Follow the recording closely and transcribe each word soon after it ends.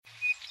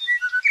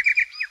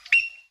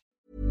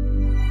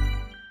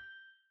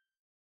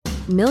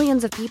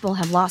Millions of people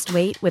have lost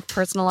weight with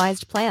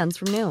personalized plans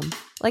from Noom.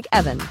 Like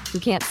Evan, who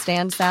can't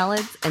stand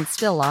salads and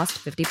still lost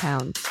 50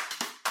 pounds.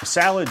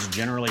 Salads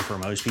generally for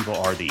most people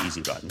are the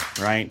easy button,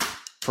 right?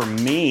 For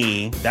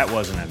me, that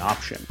wasn't an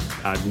option.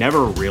 I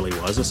never really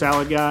was a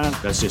salad guy.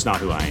 That's just not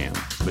who I am.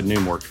 But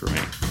Noom worked for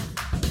me.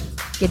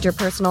 Get your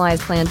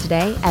personalized plan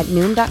today at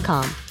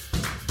Noom.com.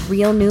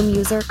 Real Noom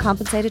user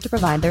compensated to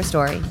provide their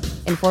story.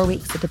 In 4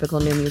 weeks, the typical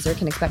Noom user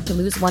can expect to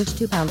lose 1 to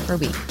 2 pounds per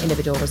week.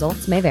 Individual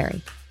results may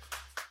vary.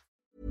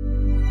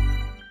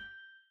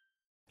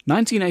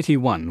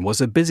 1981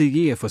 was a busy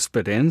year for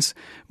Split Enz,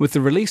 with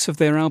the release of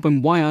their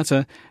album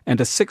Waiata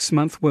and a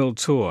 6-month world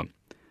tour.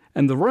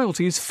 And the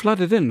royalties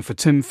flooded in for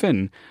Tim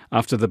Finn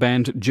after the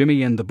band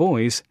Jimmy and the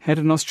Boys had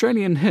an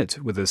Australian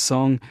hit with his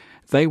song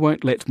They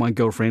Won't Let My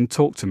Girlfriend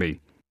Talk to Me.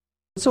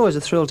 It's always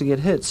a thrill to get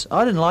hits.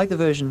 I didn't like the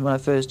version when I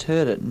first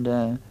heard it,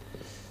 and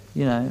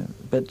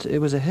but it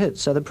was a hit.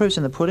 So the proof's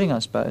in the pudding, I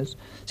suppose.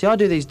 See, I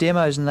do these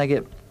demos and they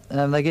get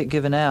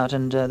given out,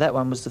 and that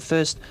one was the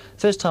first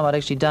time I'd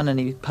actually done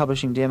any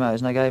publishing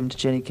demos, and I gave them to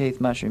Jenny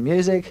Keith, Mushroom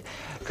Music.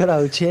 Good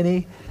old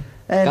Jenny.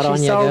 And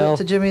she sold it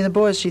to Jimmy and the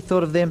Boys. She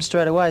thought of them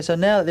straight away. So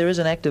now that there is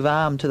an active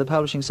arm to the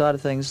publishing side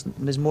of things,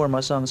 there's more of my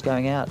songs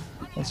going out.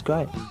 That's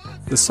great.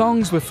 The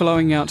songs were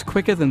flowing out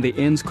quicker than the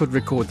Enz could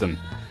record them.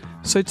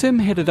 So Tim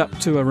headed up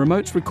to a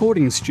remote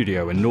recording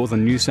studio in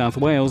northern New South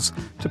Wales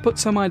to put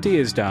some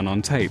ideas down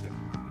on tape.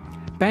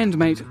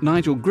 Bandmate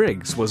Nigel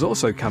Griggs was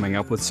also coming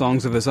up with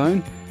songs of his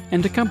own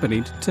and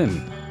accompanied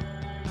Tim.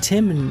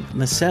 Tim and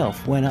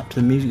myself went up to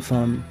the music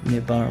farm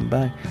near Byron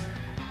Bay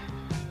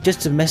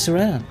just to mess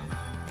around.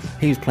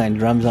 He was playing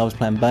drums, I was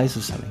playing bass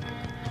or something.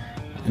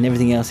 And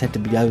everything else had to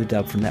be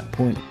overdubbed from that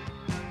point.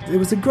 It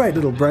was a great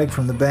little break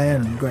from the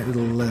band, and a great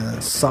little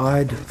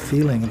side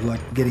feeling of like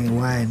getting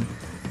away and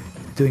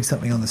doing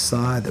something on the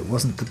side that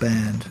wasn't the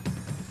band.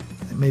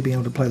 Me being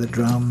able to play the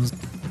drums.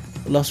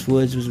 Lost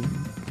Words was a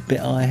bit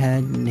I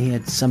had, and he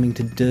had something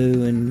to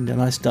do, and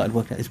I started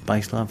working out this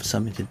bass line for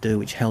something to do,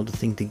 which held the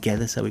thing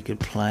together so we could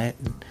play it.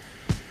 And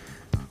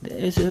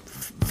it was a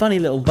funny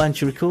little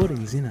bunch of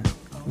recordings,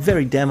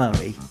 very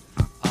demo-y.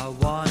 I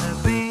wanna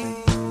be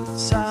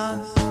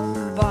somebody,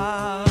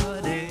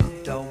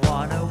 don't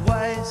wanna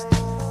waste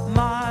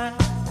my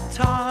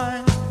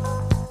time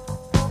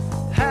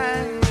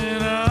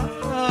hanging on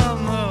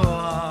the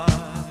line.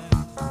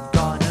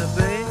 Gonna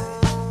be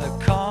a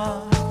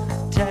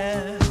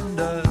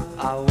contender,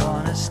 I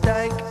wanna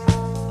stake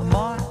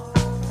my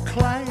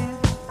claim,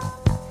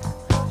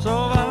 so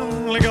I've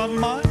only got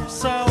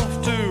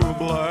myself to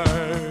blame.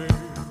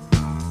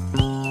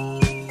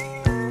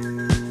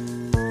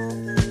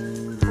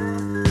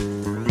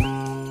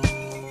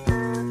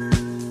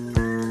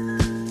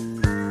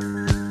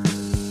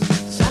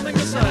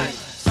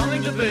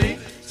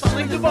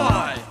 To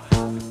buy.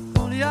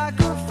 Only I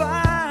could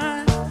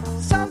find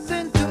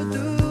something to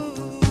do.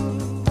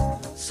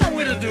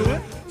 Somewhere to do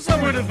it,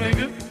 somewhere to think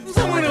it,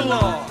 somewhere to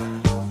lie.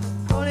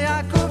 Only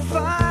I could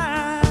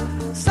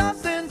find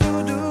something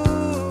to do.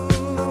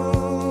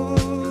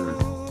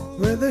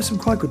 Well, there's some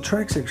quite good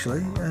tracks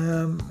actually.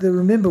 The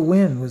Remember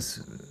When was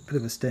a bit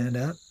of a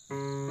standout.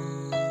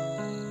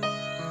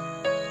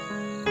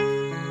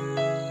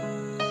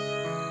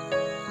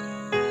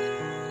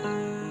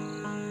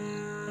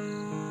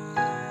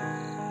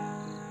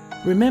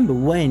 Remember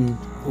When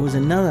was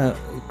another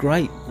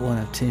great one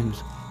of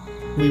Tim's.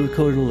 We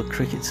recorded all the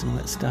crickets and all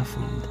that stuff,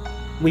 and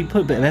we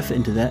put a bit of effort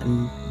into that,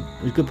 and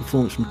it was a good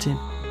performance from Tim.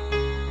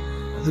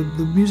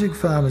 The music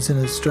farm is in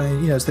a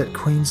strange, it's that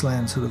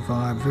Queensland sort of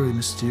vibe, very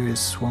mysterious,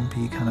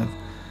 swampy kind of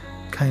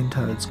cane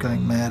toads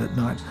going mad at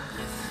night.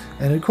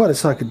 And quite a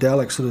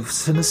psychedelic, sort of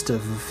sinister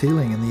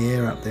feeling in the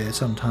air up there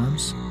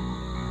sometimes.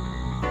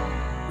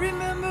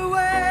 Remember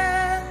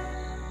when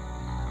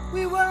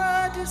we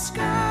were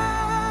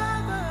discovered?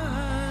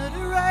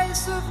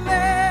 Of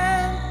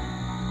men,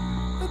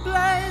 a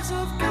blaze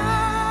of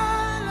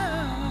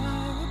colour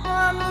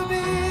upon the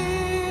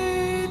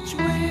beach.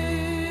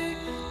 We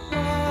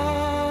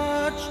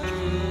watched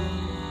you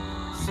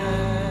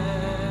sailing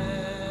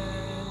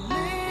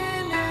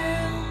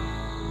in.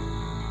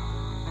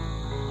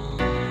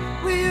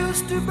 We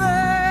used to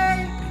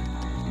break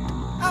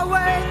our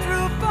way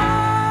through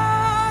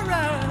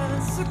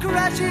forests, a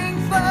crashing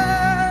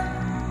fern,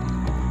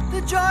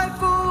 the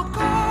joyful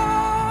chorus.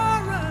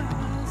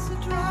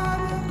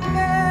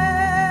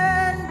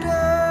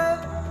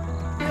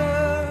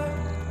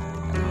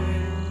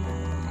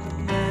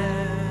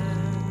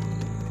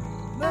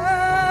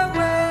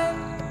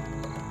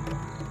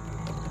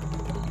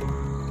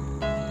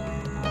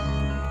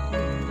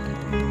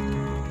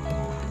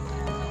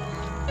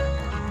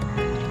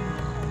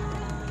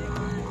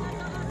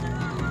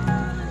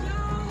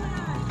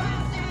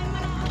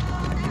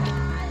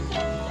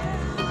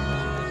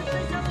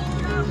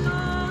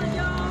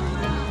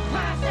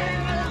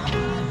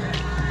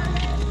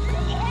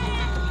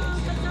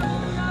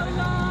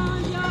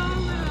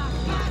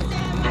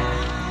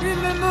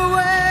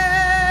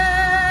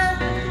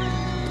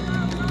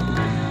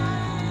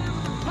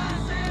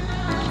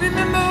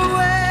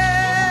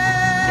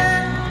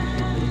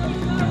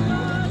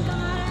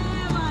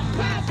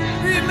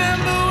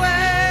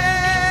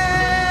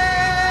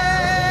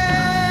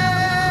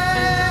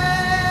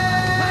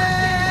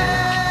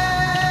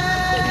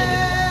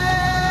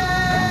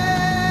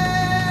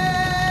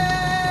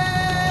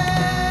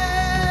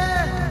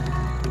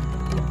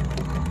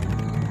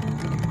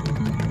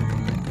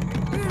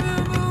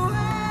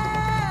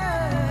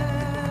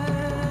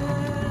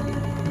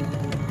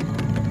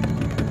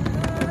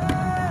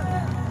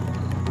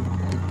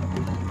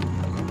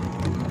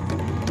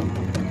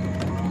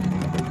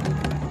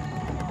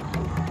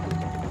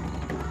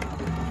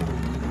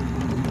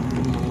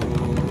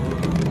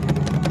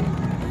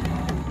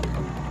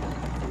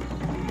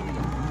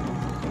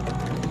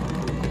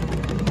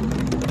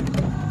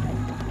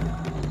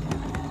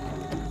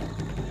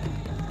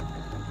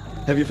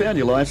 Have you found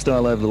your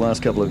lifestyle over the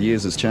last couple of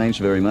years has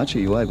changed very much? Are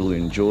you able to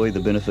enjoy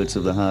the benefits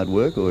of the hard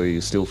work, or are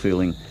you still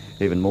feeling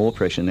even more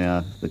pressure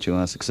now that you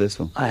are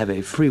successful? I have a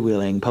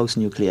freewheeling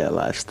post-nuclear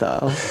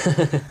lifestyle.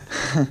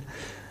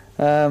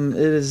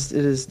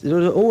 It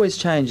always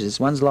changes.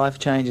 One's life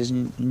changes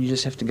and you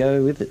just have to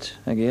go with it,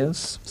 I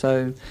guess.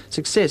 So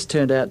success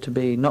turned out to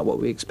be not what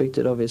we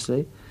expected,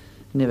 obviously. It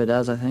never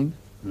does, I think.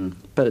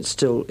 But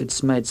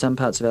it's made some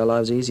parts of our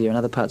lives easier and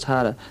other parts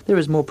harder. There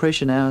is more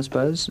pressure now, I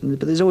suppose, but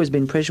there's always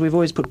been pressure. We've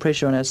always put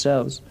pressure on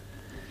ourselves.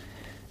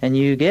 And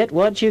you get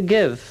what you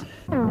give.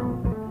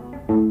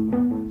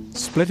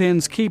 Split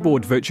Enz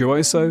keyboard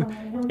virtuoso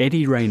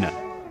Eddie Rayner.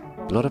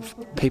 A lot of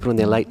people in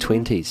their late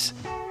 20s,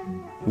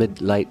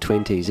 mid-late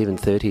 20s, even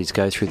 30s,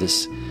 go through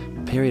this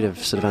period of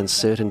sort of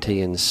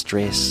uncertainty and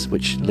stress,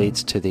 which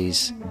leads to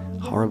these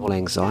horrible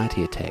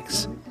anxiety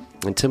attacks.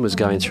 And Tim was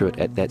going through it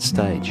at that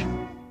stage.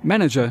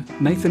 Manager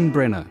Nathan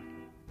Brenner.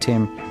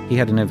 Tim, he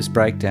had a nervous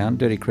breakdown.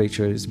 Dirty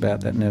Creature is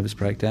about that nervous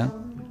breakdown.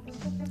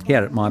 He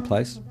had it at my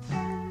place.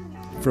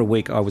 For a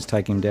week I was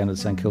taking him down to the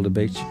St Kilda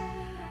beach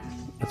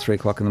at 3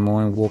 o'clock in the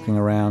morning, walking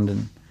around,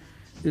 and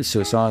it was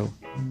suicidal.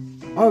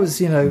 I was,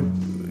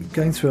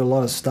 going through a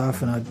lot of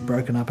stuff, and I'd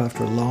broken up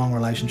after a long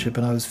relationship,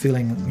 and I was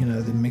feeling,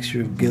 the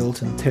mixture of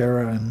guilt and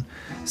terror and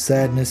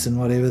sadness and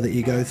whatever that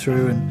you go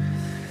through, and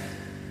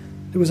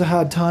it was a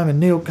hard time, and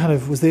Neil kind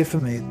of was there for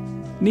me.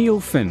 Neil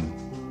Finn.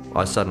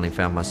 I suddenly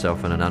found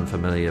myself in an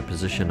unfamiliar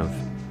position of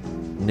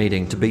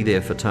needing to be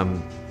there for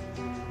Tim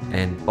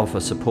and offer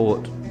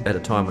support at a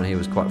time when he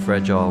was quite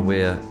fragile,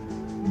 where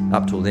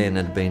up till then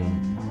it had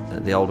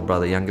been the older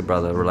brother, younger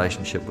brother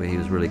relationship where he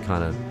was really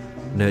kind of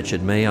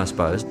nurtured me, I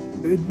suppose.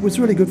 It was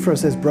really good for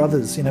us as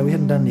brothers. We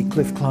hadn't done any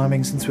cliff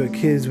climbing since we were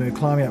kids. We were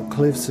climbing up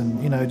cliffs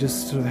and,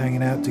 just sort of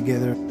hanging out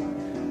together.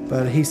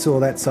 But he saw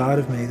that side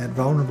of me, that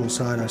vulnerable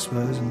side, I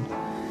suppose, and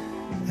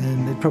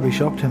it probably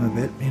shocked him a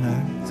bit,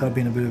 So I'd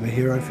been a bit of a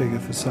hero figure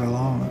for so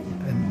long,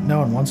 and no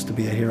one wants to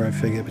be a hero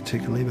figure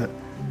particularly, but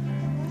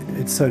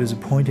it's so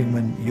disappointing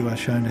when you are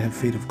shown to have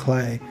feet of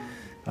clay,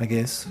 I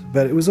guess.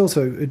 But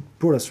it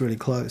brought us really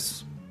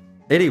close.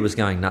 Eddie was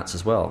going nuts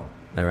as well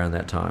around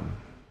that time.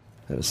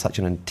 It was such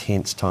an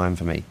intense time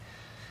for me.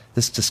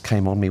 This just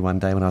came on me one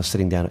day when I was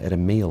sitting down at a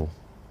meal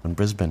in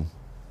Brisbane.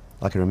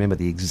 I can remember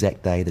the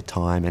exact day, the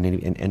time,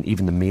 and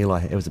even the meal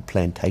it was a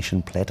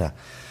plantation platter.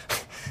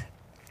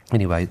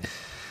 Anyway,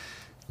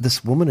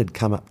 this woman had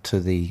come up to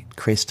the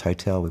Crest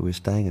Hotel where we were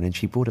staying in, and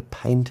she brought a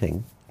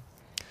painting,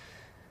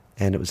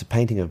 and it was a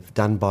painting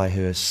done by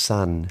her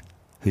son,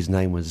 whose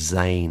name was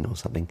Zane or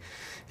something,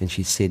 and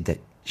she said that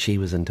she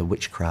was into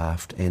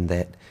witchcraft and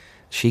that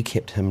she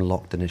kept him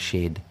locked in a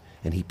shed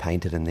and he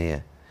painted in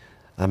there.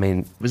 I mean,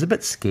 it was a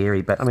bit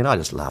scary, but I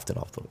just laughed it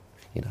off, thought,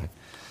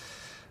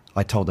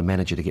 I told the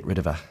manager to get rid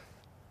of her.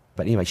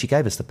 But anyway, she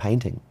gave us the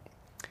painting,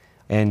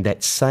 and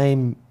that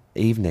same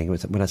evening,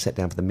 when I sat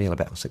down for the meal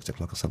about 6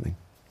 o'clock or something,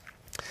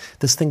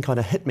 this thing kind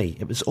of hit me.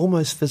 It was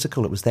almost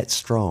physical. It was that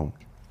strong.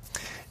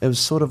 It was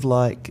sort of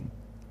like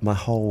my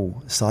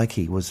whole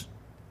psyche was,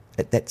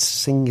 at that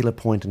singular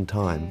point in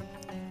time,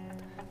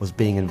 was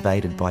being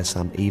invaded by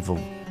some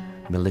evil,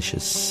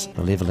 malicious,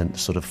 malevolent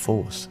sort of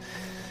force.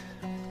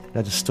 And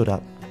I just stood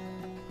up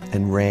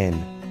and ran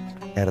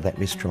out of that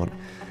restaurant.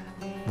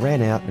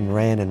 Ran out and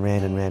ran and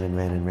ran and ran and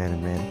ran and ran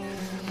and ran.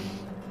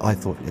 I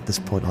thought at this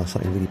point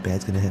something really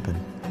bad's going to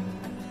happen.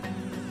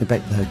 Went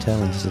back to the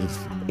hotel and sort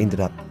of ended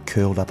up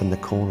curled up in the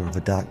corner of a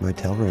dark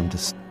motel room,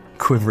 just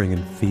quivering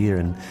in fear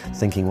and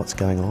thinking what's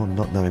going on,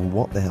 not knowing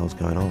what the hell's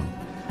going on.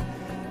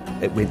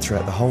 It went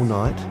throughout the whole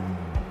night.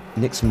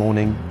 Next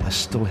morning, I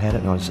still had it,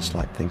 and I was just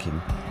like thinking,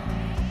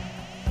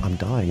 I'm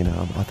dying,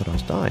 I thought I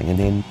was dying. And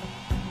then,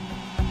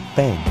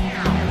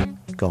 bang,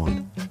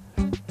 gone.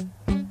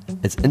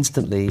 As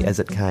instantly as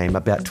it came,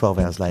 about 12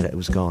 hours later, it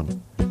was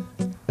gone.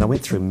 And I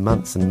went through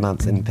months and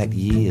months, in fact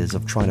years,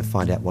 of trying to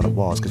find out what it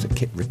was, because it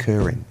kept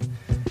recurring.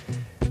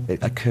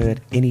 It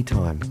occurred any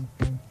time,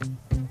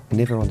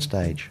 never on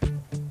stage.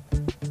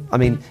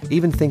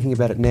 Even thinking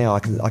about it now, I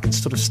can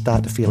sort of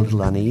start to feel a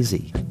little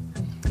uneasy.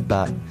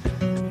 But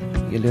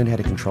you learn how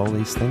to control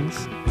these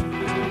things.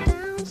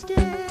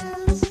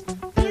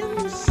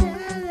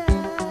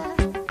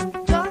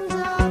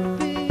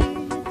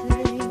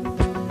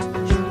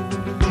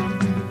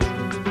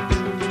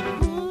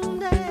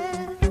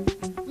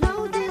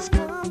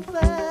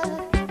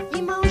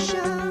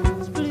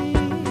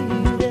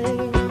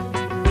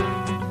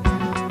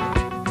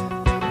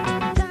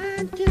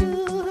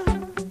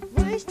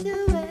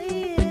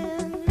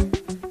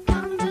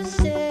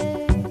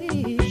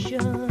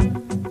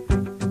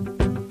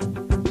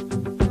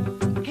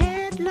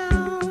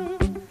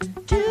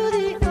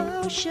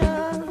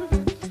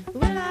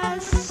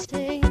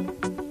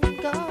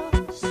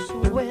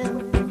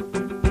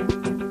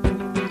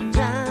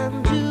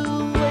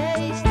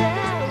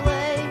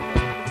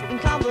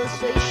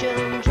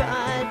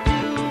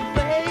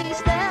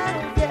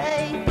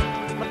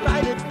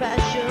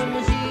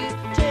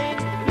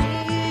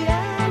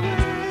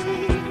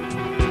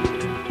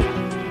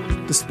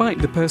 despite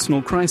the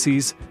personal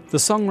crises, the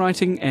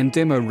songwriting and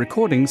demo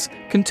recordings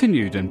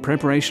continued in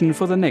preparation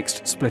for the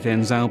next Split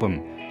Enz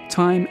album,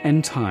 Time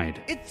and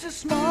Tide. It's a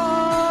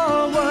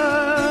small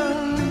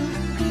world.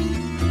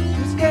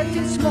 It's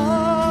getting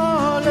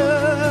smaller.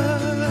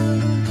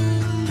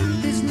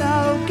 There's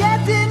no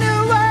getting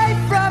away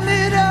from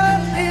it all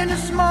in a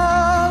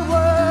small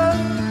world.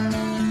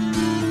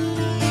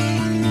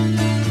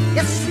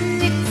 Yes,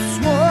 it's a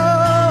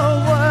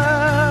small world.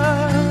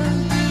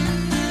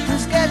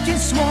 It's getting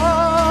smaller.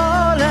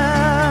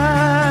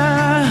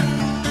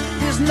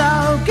 There's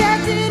no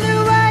getting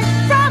away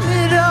from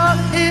it all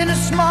in a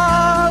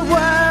small world.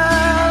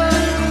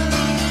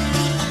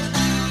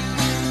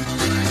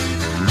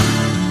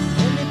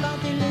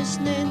 Anybody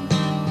listening?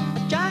 A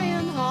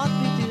giant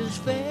heartbeat is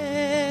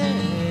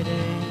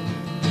fading.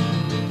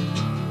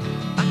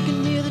 I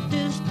can hear the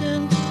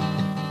distance.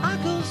 I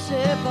could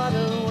say by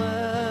the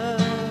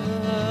words.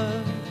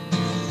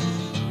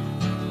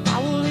 I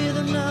will hear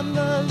the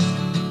numbers.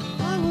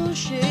 I will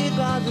shade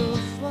by the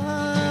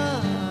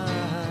fire.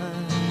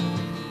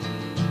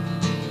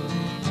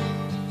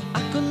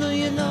 I can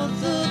hear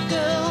another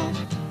girl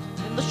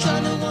in the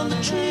shadow on the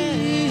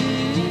tree.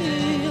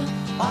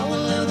 I will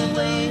love the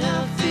way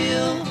I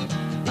feel.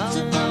 It's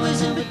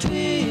always in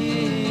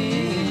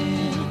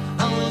between.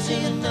 I will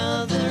see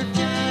another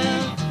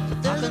day,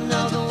 but there's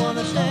another one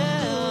to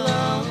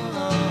tell.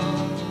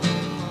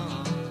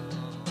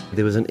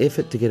 There was an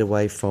effort to get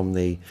away from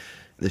the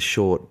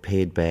short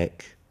pared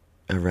back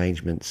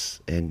arrangements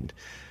and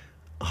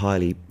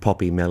highly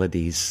poppy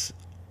melodies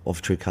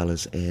of True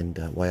Colours and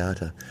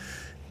Waiata,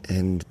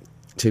 and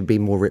to be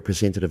more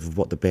representative of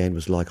what the band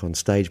was like on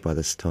stage by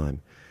this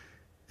time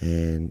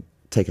and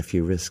take a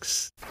few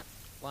risks.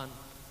 1,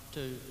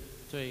 2,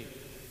 3,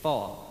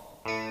 4.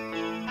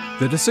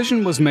 The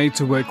decision was made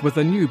to work with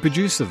a new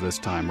producer this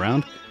time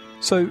round,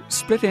 so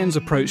Split Enz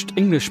approached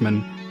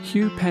Englishman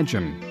Hugh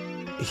Padgham.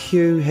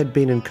 Hugh had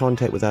been in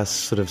contact with us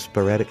sort of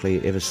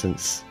sporadically ever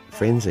since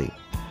Frenzy.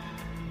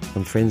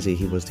 On Frenzy,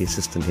 he was the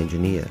assistant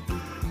engineer.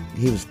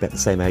 He was about the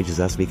same age as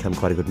us, become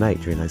quite a good mate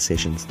during those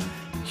sessions.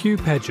 Hugh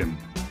Padgham.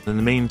 In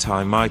the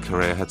meantime, my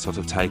career had sort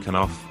of taken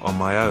off on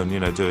my own, you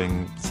know,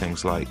 doing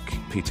things like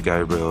Peter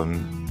Gabriel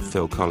and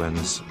Phil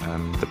Collins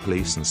and The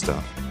Police and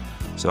stuff.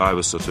 So I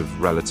was sort of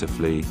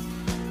relatively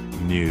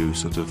new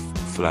sort of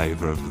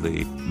flavour of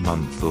the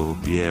month or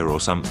year or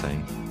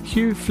something.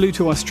 Hugh flew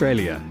to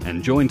Australia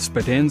and joined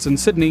Split Enz in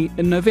Sydney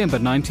in November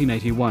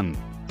 1981.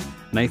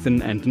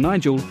 Nathan and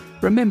Nigel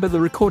remember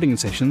the recording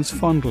sessions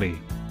fondly.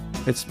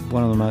 It's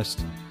one of the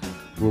most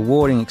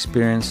rewarding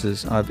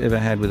experiences I've ever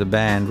had with a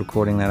band,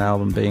 recording that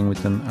album, being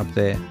with them up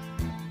there.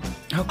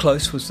 How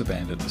close was the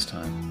band at this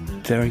time?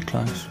 Very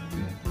close.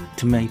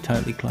 To me,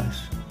 totally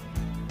close.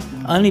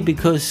 Only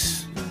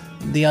because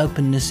the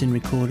openness in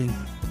recording.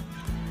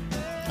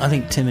 I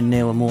think Tim and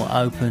Neil were more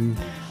open.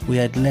 We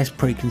had less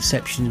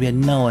preconceptions. We had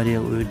no idea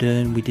what we were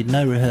doing. We did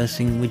no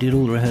rehearsing. We did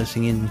all the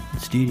rehearsing in the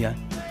studio,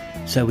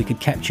 so we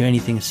could capture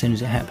anything as soon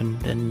as it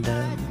happened. And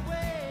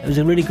it was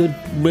a really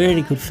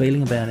good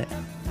feeling about it.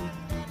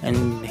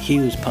 And he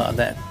was part of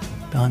that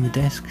behind the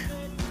desk.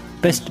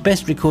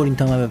 Best recording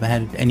time I've ever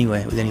had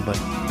anywhere with anybody.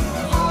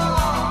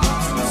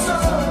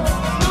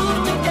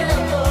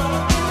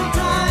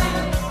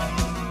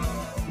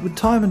 With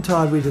Time and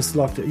Tide, we just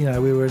locked it. You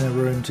know, we were in a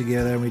room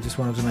together and we just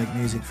wanted to make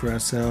music for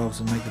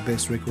ourselves and make the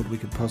best record we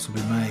could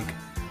possibly make.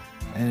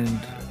 And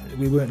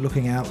we weren't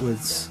looking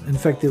outwards. In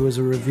fact, there was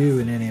a review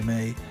in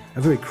NME,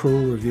 a very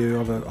cruel review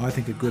of I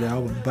think a good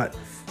album. But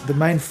the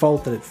main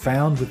fault that it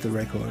found with the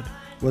record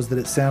was that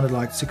it sounded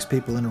like 6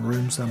 people in a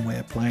room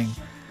somewhere playing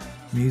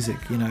music,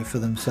 you know, for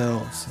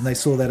themselves. And they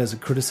saw that as a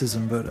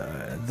criticism, but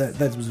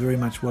that was very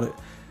much what it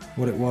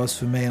was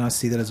for me, and I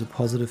see that as a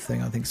positive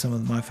thing. I think some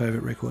of my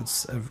favourite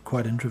records are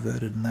quite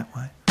introverted in that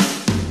way.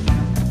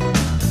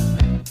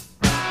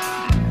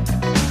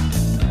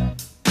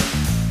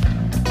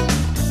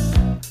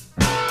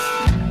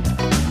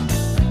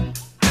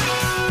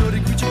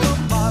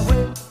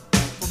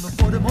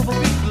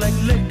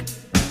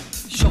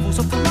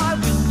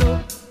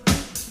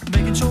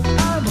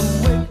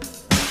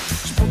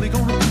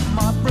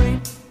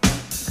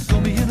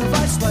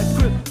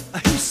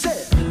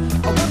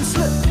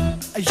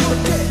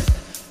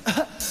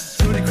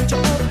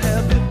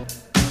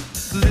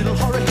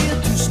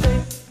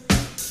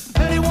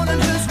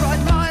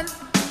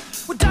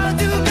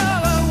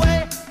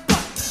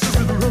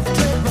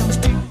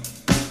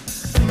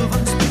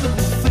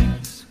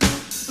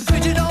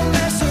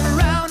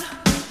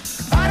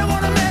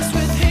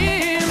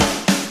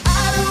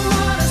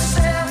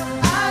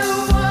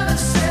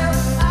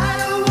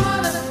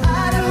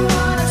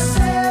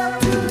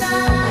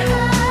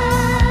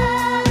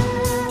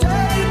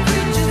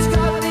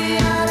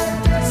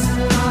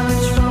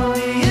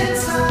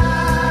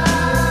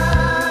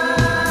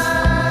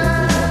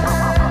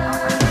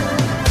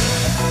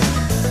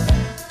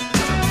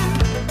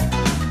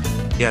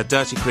 Yeah,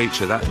 Dirty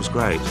Creature, that was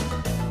great.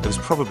 It was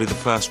probably the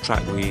first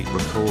track we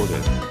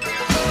recorded.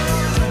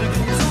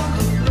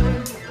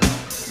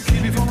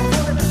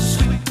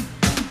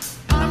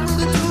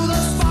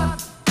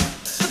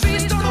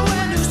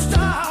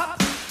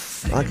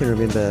 can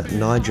remember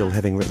Nigel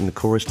having written the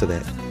chorus to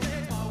that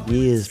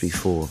years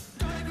before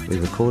we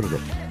recorded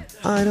it.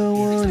 I don't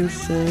want to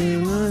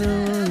sail, I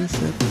don't want to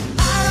sail.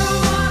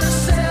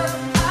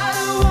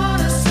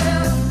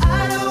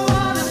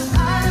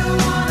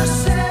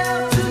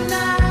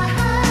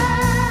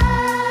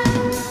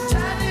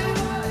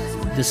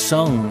 The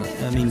song,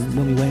 I mean,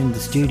 when we went into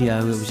the studio,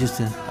 it was just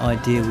an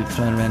idea we'd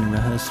thrown around in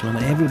rehearsal. I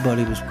mean,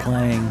 everybody was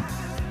playing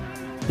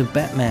the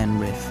Batman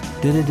riff,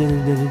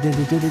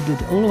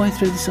 all the way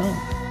through the song.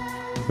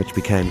 Which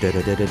became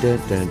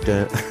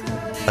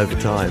over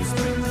time.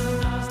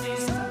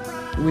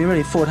 We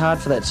really fought hard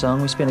for that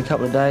song. We spent a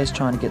couple of days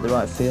trying to get the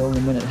right feel,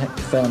 and when it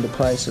fell into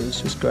place, it was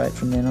just great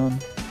from then on.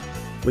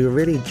 We were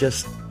really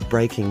just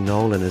breaking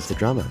Nolan as the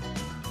drummer.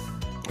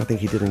 I think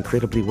he did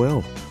incredibly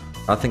well.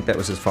 I think that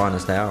was his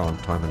finest hour on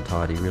Time and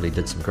Tide. He really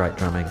did some great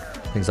drumming,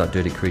 things like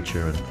Dirty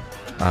Creature and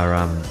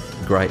our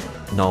great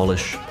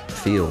Nolish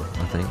feel,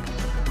 I think.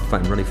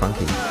 Really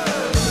funky.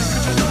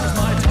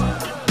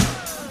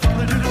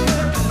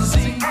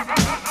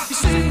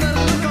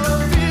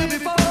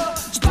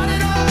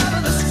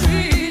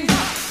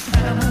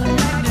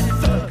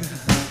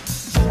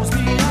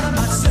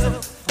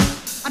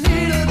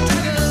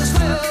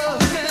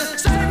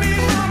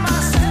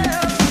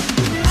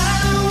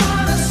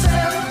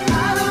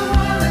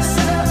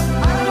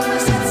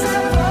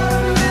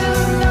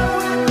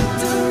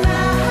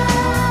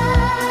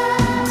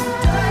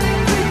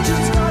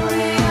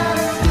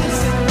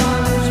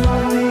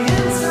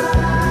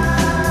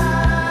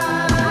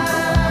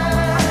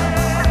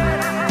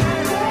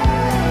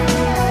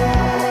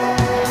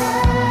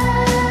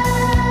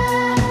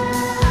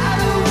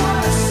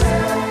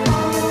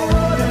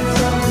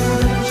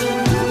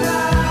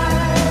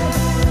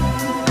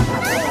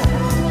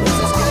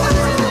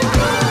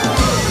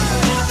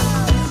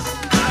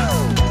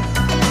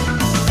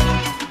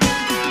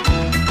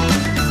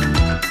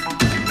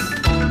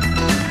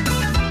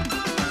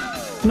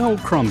 Noel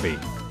Crombie.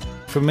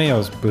 For me, it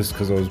was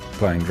because I was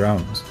playing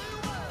drums.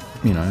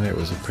 You know, that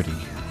was a pretty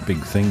big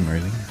thing,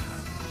 really.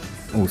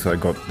 Also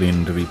got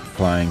then to be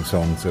playing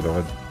songs that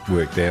I'd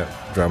worked out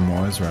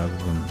drum-wise rather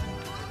than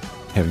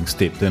having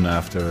stepped in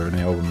after an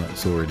album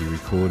that's already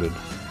recorded.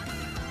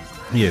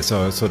 Yeah,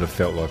 so I sort of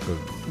felt like I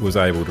was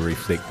able to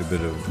reflect a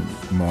bit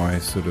of my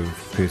sort of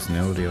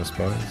personality, I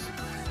suppose.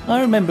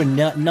 I remember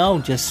Noel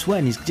just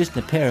sweating. He's just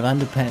in a pair of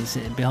underpants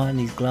behind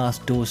these glass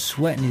doors,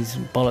 sweating his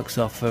bollocks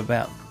off for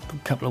about a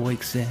couple of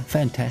weeks there.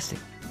 Fantastic.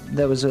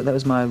 That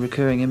was my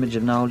recurring image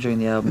of Noel during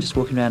the album, just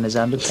walking around in his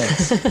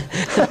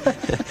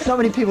underpants. Not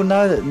many people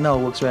know that Noel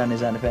walks around in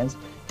his underpants.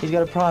 He's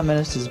got a Prime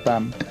Minister's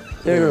bum.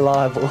 Very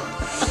reliable.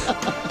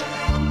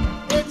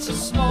 It's a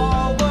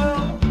small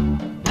world,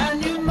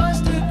 and you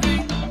must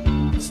agree,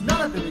 it's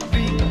not a very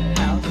big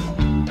house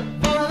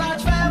for a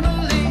large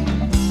family.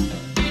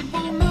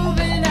 People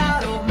moving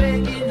out or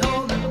making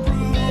home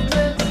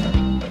improvements,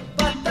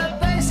 but the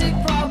basic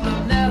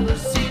problem never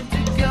seems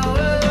to go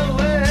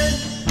away.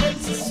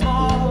 It's a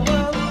small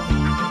world,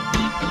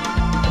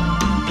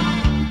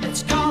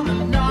 it's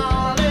common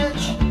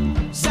knowledge.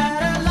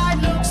 Satellite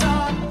looks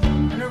on,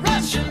 and a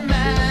Russian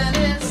man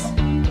is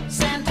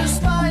sent to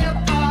spy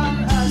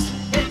upon us.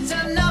 It's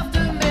enough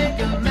to make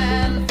a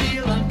man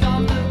feel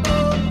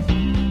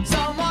uncomfortable.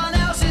 Someone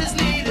else's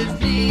leader's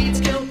needs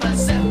kill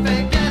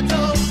Pacific at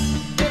home.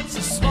 It's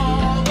a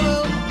small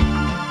world.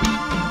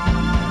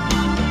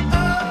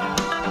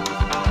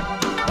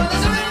 But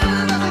there's really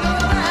nothing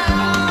going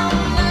around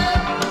it.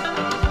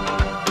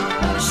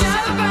 Wanna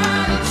shout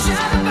about it,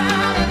 small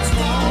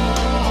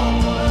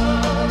world.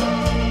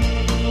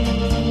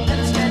 And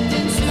it's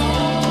getting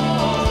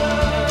smaller.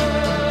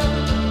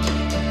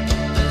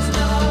 There's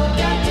no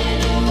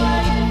getting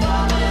away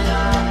from it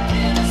all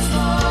in a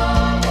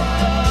small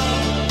world.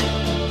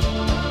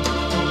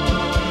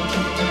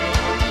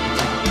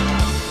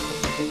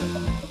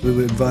 We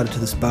were invited to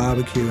this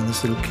barbecue, and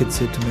this little kid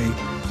said to me,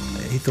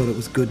 he thought it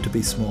was good to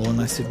be small, and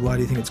I said, why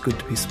do you think it's good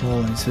to be small?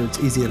 And he said, it's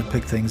easier to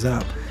pick things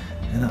up.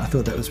 And I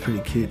thought that was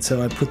pretty cute,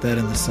 so I put that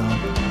in the song.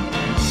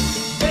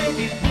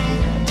 Baby,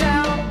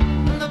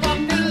 down, the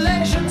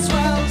population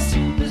swells.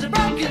 There's a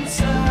broken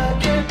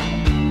circuit.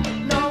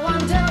 No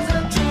one tells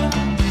the truth.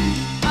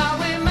 Are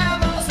we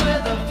mammals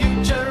with a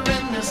future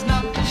in this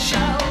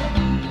nutshell?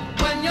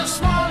 When you're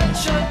small, it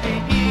should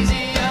be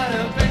easier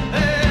to pick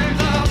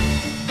things up.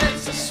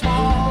 It's a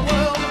small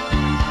world.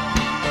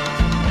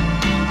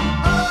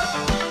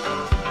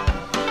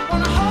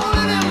 Wanna hold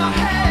it in my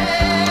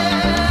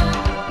hand.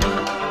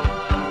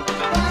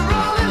 Wanna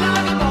roll it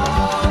like a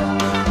ball.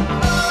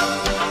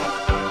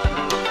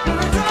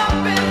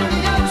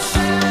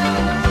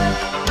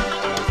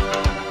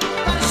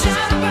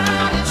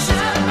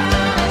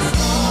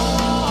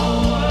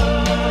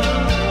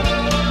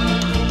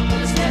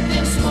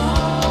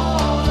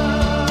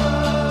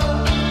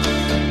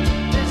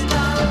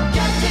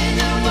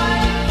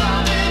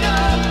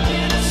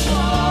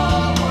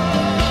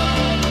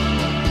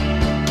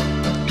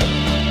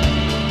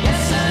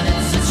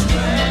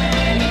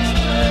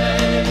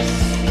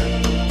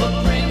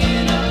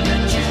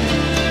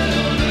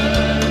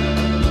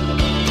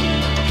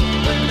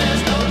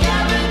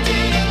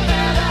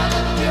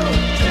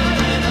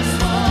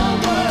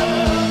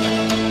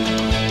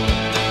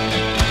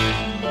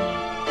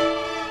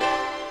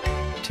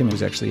 Tim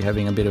was actually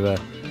having a bit of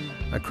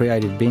a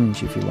creative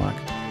binge, if you like,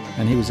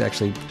 and he was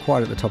actually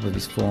quite at the top of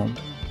his form,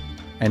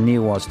 and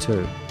Neil was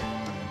too.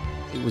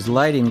 It was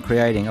late in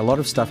creating. A lot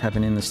of stuff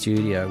happened in the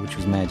studio, which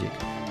was magic.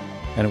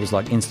 And it was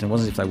like instant. It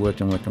wasn't as if they worked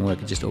and worked and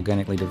worked. It just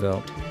organically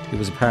developed. It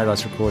was a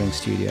Paradise Recording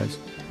Studios.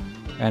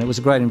 And it was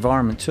a great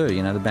environment too.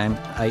 You know, the band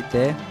ate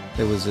there.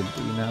 There was a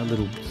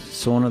little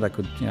sauna. They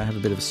could have a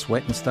bit of a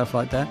sweat and stuff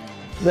like that.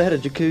 They had a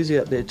jacuzzi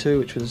up there too,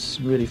 which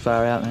was really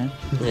far out, man.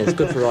 Yeah, it's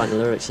good for writing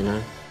lyrics, you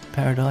know.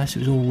 Paradise, it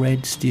was all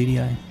red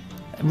studio.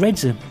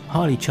 Red's a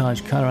highly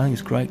charged colour. I think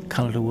it's a great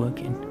colour to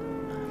work in.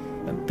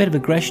 A bit of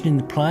aggression in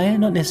the player,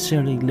 not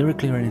necessarily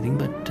lyrically or anything,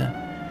 but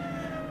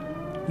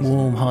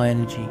warm, high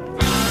energy.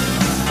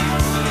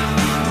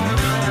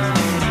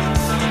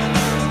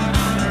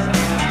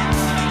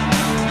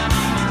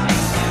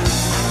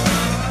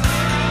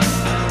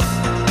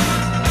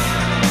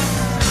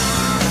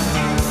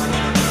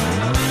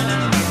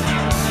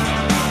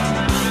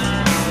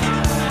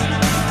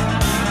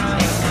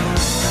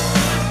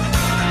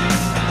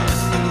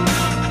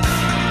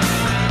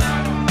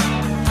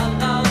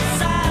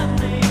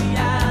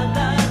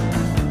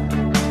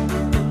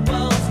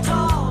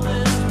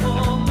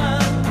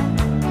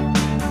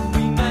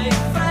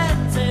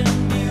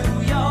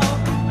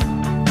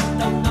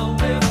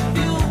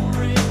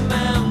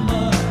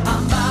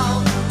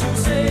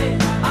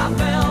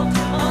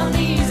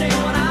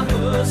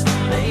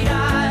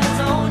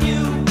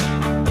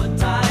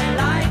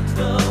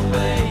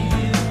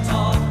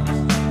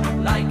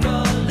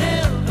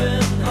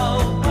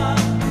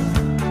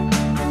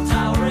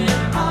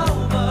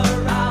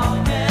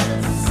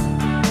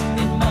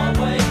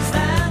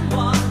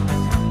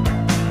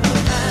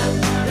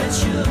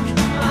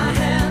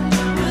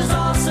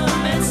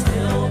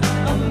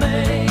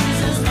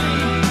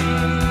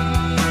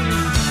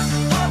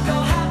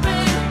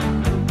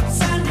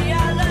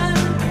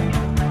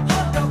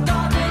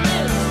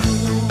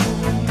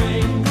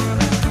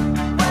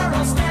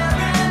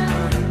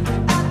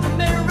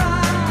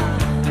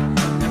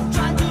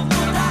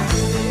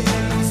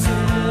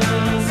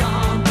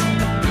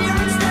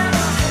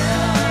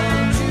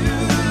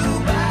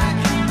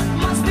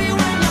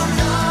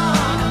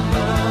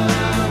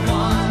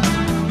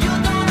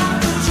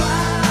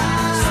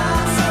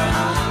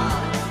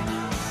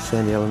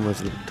 Sandy Ellen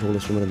was the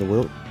tallest woman in the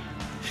world.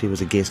 She was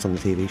a guest on the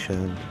TV show,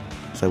 and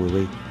so were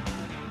we.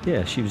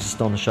 Yeah, she was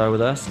just on the show with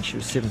us, and she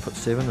was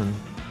 7'7" and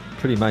a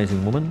pretty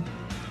amazing woman.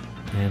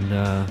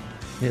 And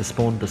it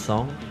spawned the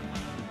song.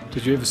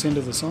 Did you ever send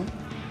her the song?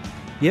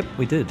 Yep,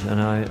 we did,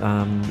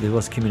 and there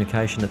was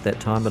communication at that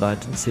time, but I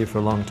didn't see her for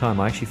a long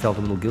time. I actually felt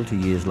a little guilty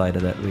years later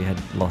that we had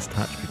lost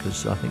touch,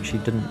 because I think she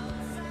didn't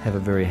have a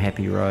very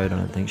happy road. I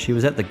don't think she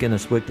was at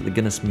the worked at the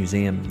Guinness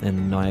Museum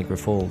in Niagara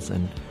Falls,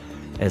 and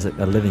as a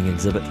living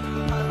exhibit.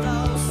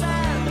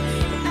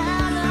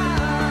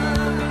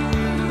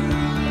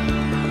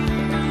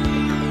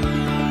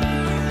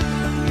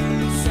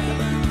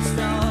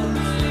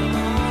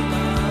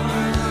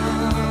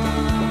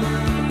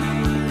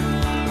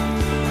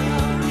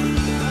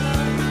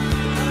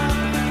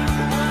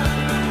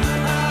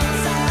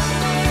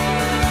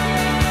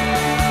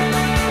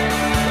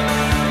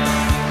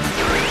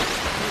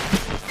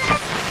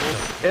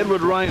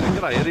 Edward Rayner.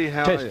 G'day, Eddie.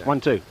 How are you?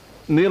 1, 2.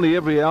 Nearly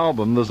every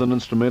album there's an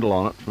instrumental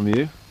on it from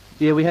you.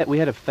 Yeah, we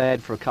had a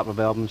fad for a couple of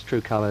albums, True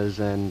Colours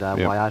and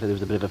Waiata. There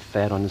was a bit of a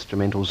fad on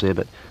instrumentals there,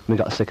 but we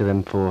got sick of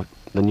them for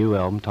the new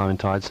album, Time and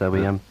Tide, so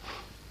we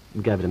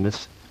gave it a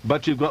miss.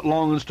 But you've got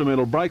long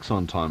instrumental breaks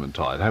on Time and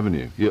Tide, haven't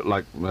you?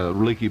 Like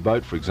Leaky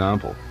Boat, for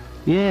example.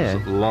 Yeah.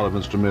 There's a lot of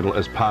instrumental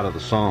as part of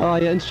the song. Oh,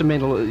 yeah,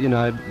 instrumental, you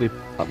know,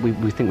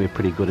 we think we're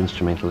pretty good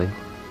instrumentally.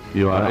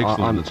 You are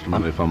excellent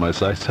instrumental, if I may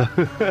say so.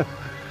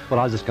 Well,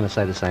 I was just going to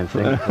say the same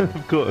thing.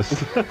 Of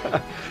course.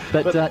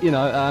 But you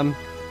know,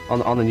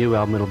 on the new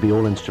album, it'll be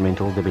all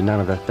instrumental. There'll be none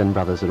of the Finn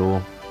Brothers at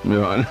all.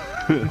 Right.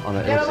 On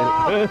it.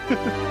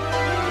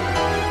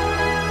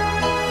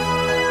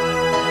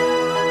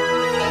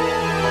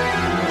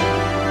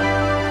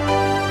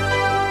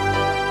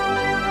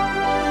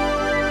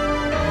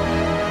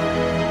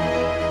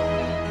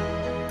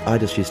 I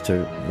just used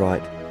to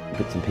write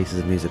bits and pieces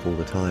of music all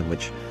the time,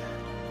 which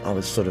I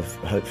was sort of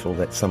hopeful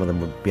that some of them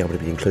would be able to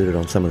be included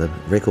on some of the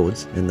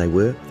records, and they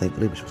were,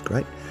 thankfully, which was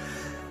great.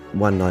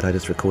 One night I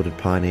just recorded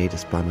Pioneer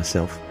just by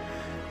myself.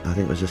 I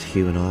think it was just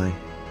Hugh and I.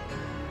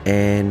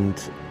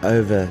 And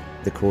over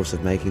the course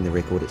of making the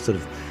record, it sort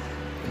of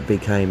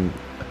became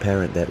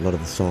apparent that a lot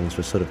of the songs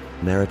were sort of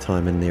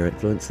maritime in their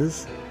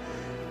influences.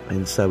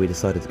 And so we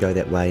decided to go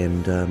that way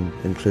and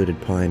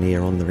included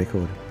Pioneer on the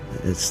record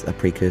as a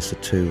precursor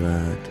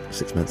to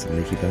 6 Months of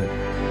Leaky Boat.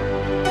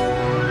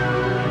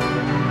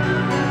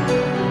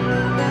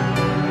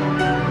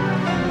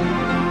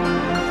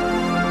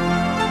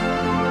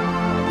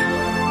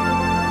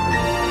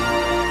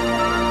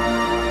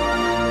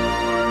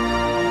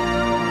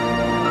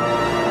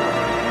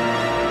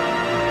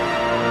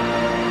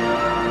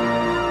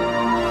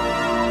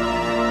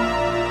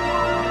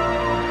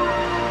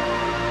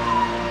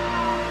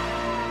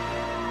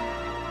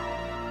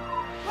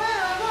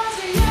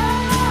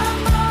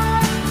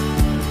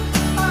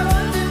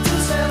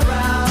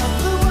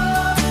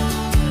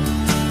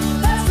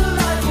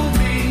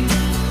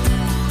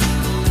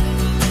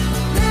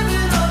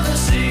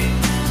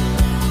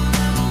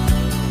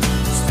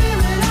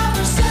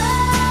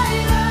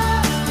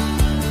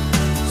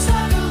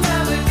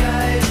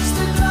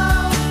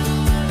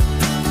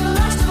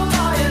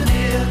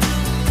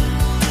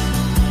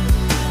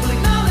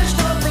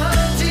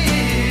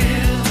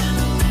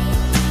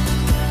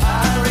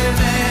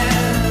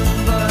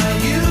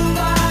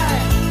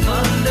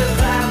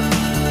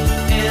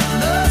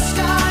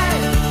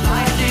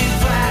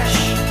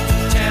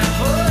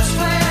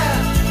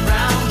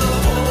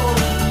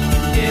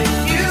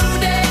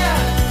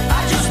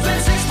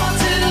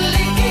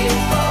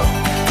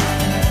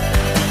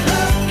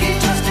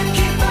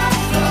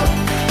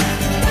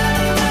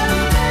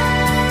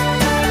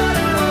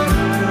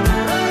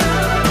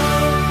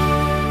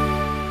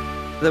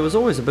 was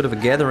always a bit of a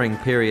gathering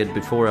period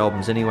before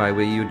albums anyway,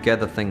 where you would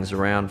gather things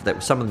around that were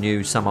some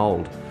new, some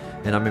old.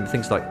 And I remember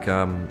things like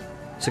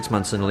 6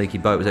 Months in a Leaky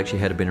Boat was actually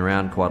had been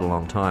around quite a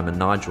long time, and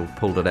Nigel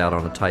pulled it out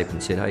on a tape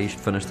and said, hey, you should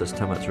finish this,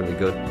 Tim, it's really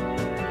good.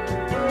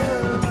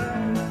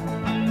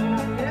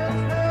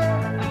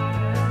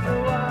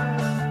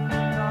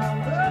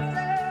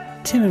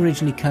 Tim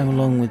originally came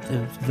along with the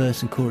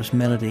verse and chorus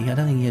melody. I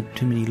don't think he had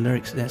too many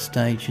lyrics at that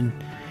stage, and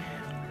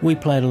we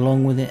played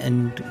along with it,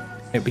 and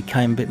it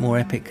became a bit more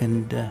epic,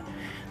 and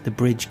the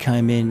bridge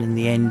came in and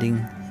the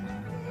ending.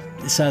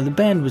 So the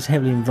band was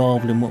heavily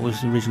involved in what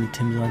was originally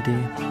Tim's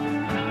idea.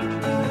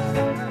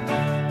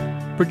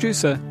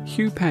 Producer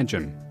Hugh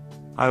Padgham.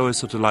 I always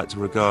sort of like to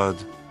regard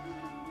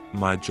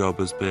my job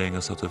as being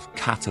a sort of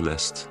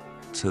catalyst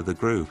to the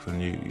group,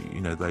 and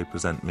you know, they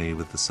present me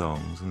with the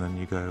songs, and then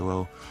you go,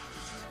 well,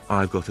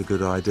 I've got a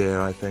good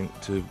idea, I think,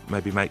 to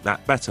maybe make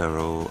that better,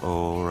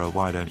 or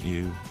why don't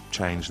you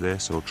change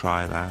this or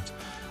try that.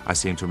 I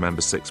seem to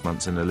remember 6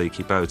 Months in a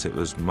Leaky Boat, it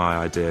was my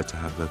idea to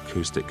have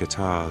acoustic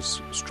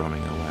guitars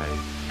strumming away.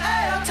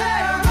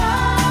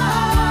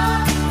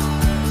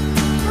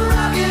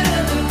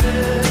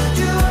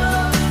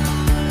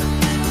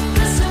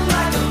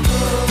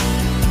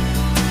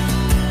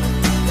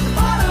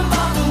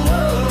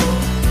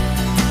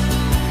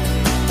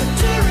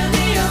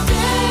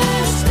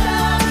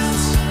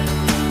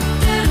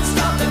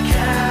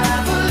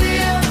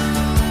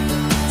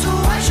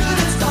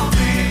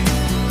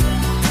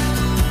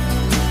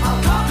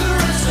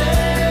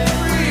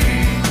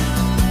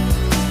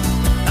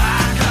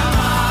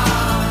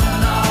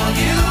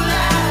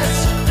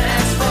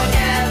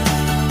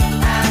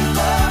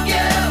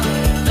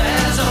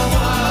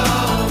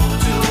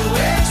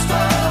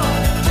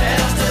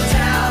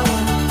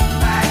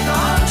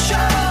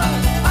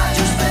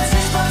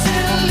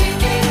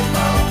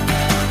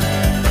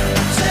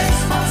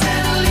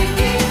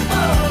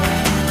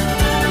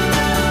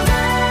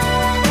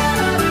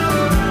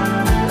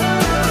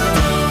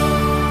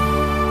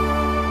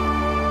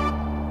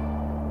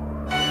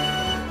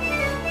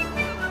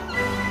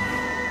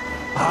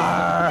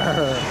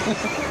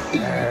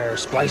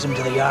 Splice him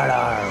to the yard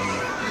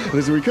arm.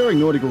 There's a recurring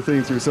nautical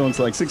theme through songs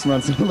like 6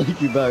 Months in a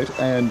Leaky Boat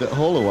and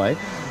Haulaway.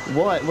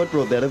 What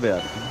brought that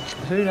about?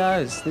 Who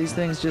knows? These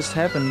things just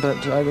happen, but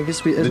I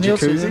guess The Neil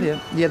said jacuzzi?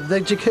 earlier, yeah,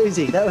 the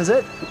jacuzzi, that was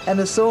it. And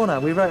the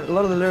sauna. We wrote a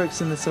lot of the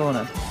lyrics in the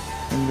sauna.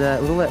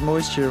 And with all that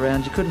moisture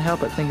around, you couldn't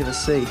help but think of the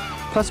sea.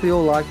 Plus, we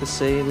all like the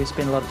sea. We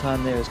spend a lot of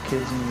time there as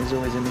kids, and there's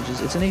always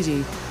images. It's an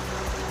easy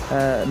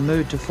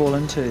mood to fall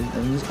into,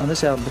 and on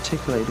this album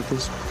particularly,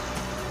 because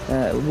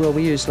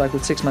we used, like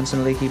with 6 Months in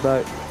a Leaky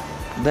Boat,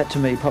 that to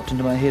me popped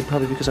into my head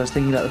probably because I was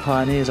thinking about the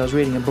pioneers. I was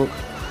reading a book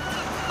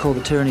called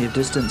The Tyranny of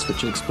Distance,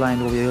 which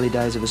explained all the early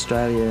days of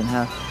Australia and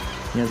how,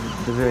 you know,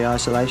 the very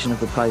isolation of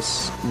the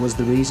place was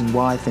the reason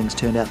why things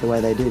turned out the way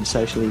they did,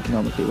 socially,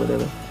 economically,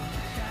 whatever.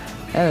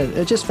 And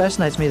it just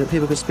fascinates me that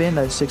people could spend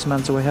those 6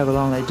 months or however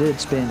long they did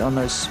spend on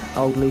those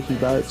old leaky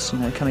boats, you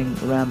know, coming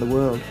around the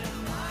world.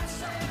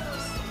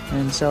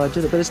 And so I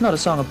did it, but it's not a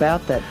song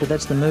about that, but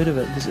that's the mood of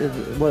it.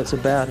 What it's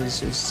about is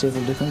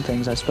several different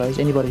things, I suppose.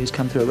 Anybody who's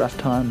come through a rough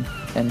time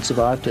and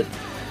survived it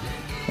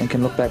and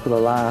can look back with a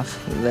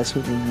laugh, that's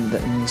what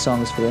the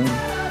song is for them.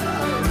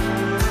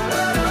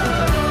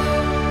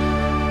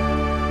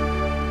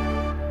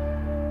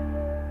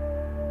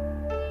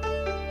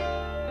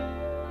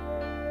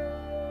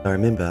 I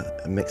remember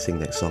mixing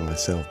that song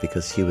myself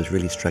because Hugh was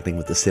really struggling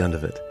with the sound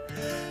of it.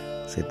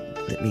 I said,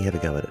 let me have a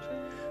go at it.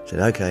 I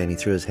said, okay, and he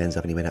threw his hands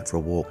up and he went out for a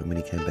walk, and when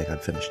he came back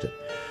I'd finished it,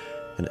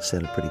 and it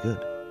sounded pretty good.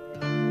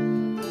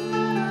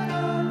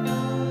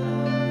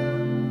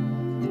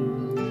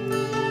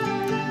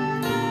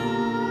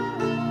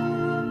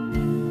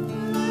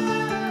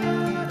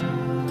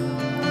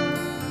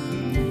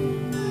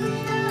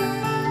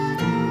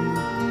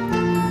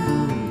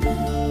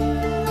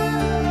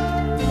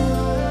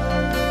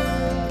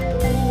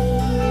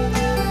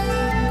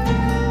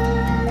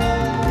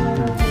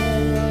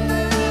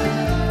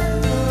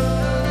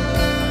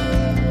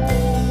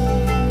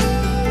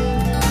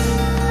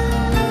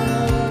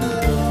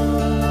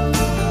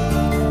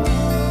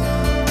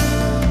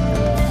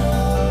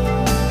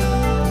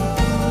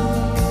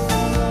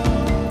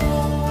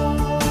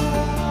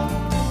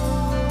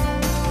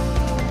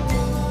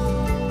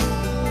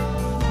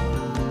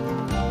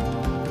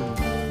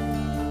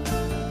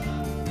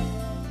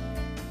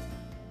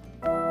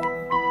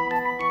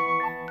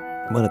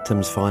 One of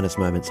Tim's finest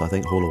moments, I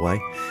think, Haulaway.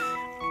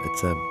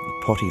 It's a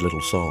potty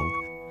little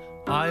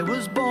song. I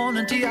was born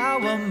in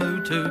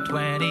Tiawamutu,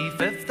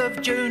 25th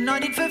of June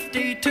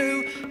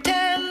 1952.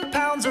 10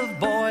 pounds of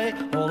boy,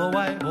 all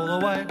away, all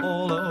away,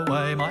 all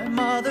away. My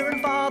mother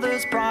and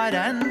father's pride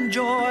and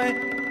joy.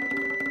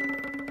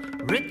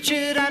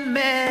 Richard and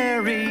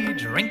Mary,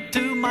 drink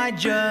to my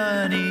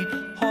journey,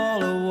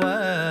 all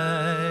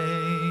away.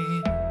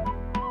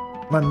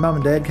 My mum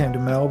and dad came to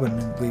Melbourne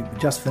and we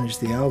just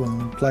finished the album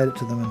and played it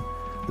to them, and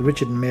the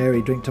Richard and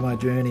Mary Drink to My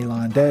Journey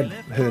line. Dad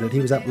heard it.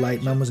 He was up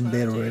late. Mum was in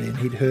bed already, and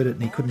he'd heard it,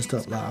 and he couldn't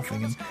stop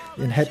laughing,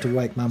 and had to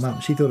wake Mum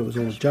up. She thought it was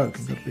all a joke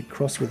and got a bit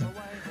cross with him.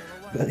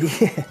 But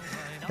yeah,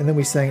 and then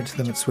we sang it to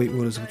them at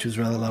Sweetwater's, which was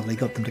rather lovely.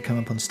 Got them to come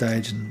up on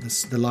stage, and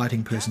the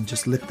lighting person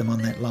just lit them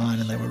on that line,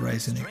 and they were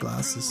raising their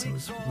glasses. It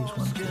was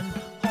wonderful.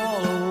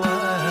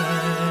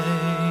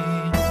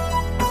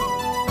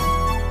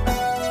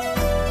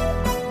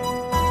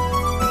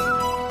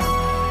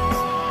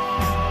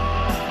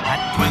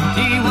 At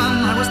 21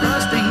 I was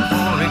thirsting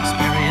for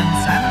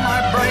experience, and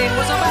my brain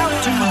was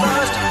about to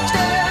burst.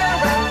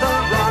 Stare at the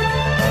rock,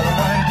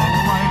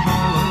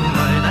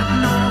 that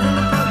northern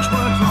approach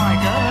worked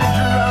like a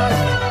drug.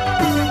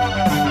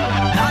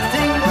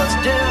 Nothing was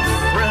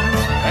different,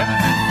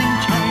 everything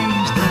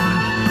changed then.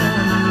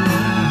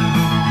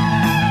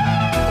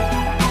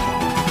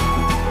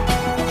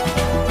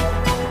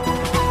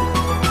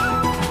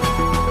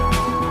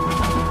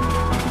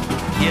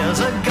 Years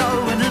ago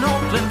in an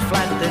Auckland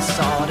flat, this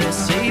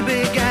odyssey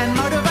began,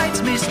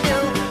 motivates me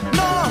still.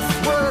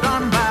 Northward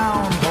I'm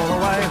bound, all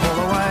away, all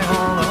away,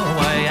 all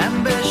away.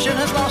 Ambition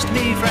has lost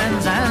me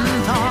friends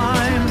and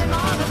time.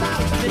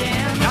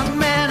 Young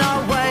men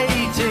are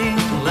waiting,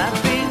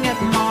 lapping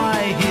at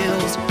my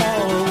heels,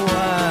 all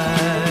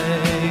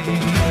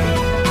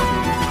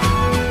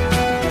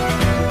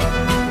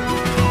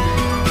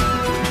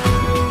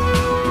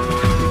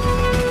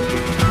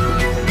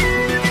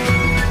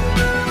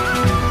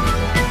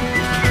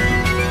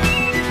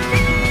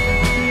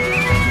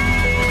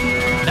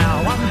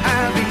Now I'm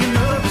having a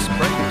nervous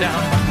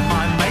breakdown, but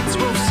my mates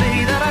will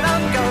see that I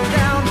don't go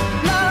down.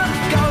 Love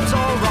goes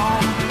all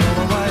wrong, all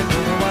away,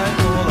 all away,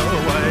 all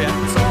away.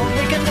 That's all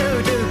we can do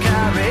to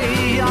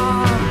carry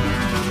on.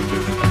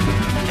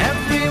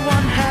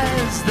 Everyone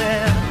has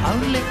their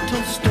own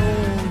little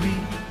story,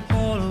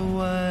 all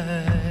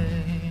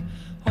away,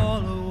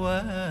 all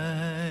away.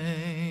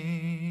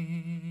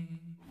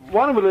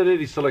 Why don't we let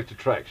Eddie select a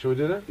track? Shall we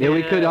do that? Yeah,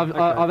 we could. Okay.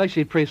 I've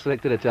actually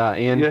pre-selected it,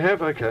 Ian. You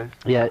have? Okay.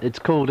 Yeah, it's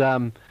called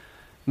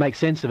Make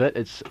Sense of It.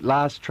 It's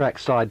last track,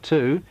 side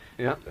 2.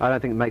 Yeah. I don't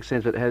think it makes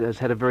sense, but it has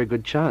had a very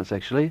good chance,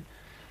 actually.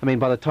 I mean,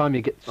 by the time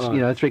you get, Oh.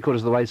 3/4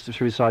 of the way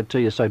through side 2,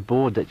 you're so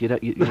bored that you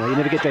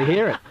never get to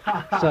hear it.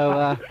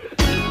 So,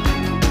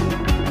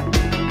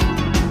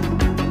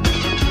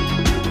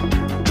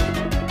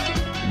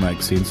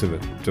 Make sense of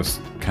it.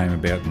 Just came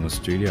about in the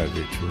studio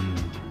virtually.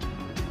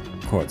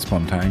 Quite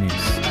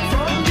spontaneous.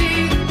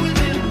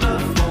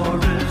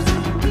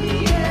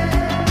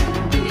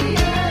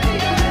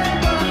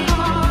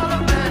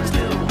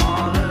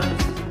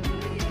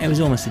 It was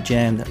almost a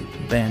jam that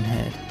the band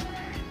had.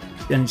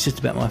 And it's just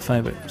about my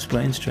favourite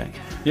Spleens track.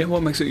 Yeah,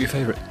 what makes it your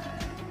favourite?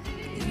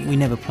 We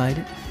never played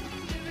it.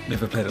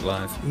 Never played it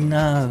live?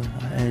 No,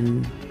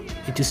 and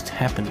it just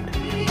happened.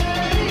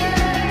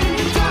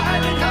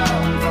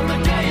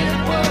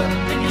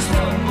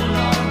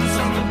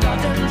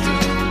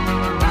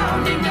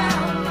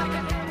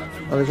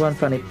 Well, there's one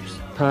funny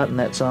part in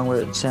that song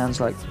where it sounds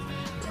like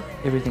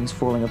everything's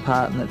falling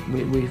apart, and that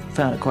we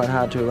found it quite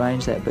hard to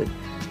arrange that, but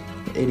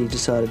Eddie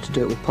decided to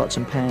do it with pots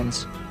and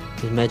pans.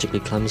 He's magically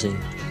clumsy.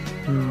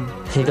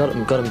 He got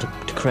him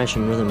to crash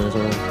in rhythm as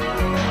well.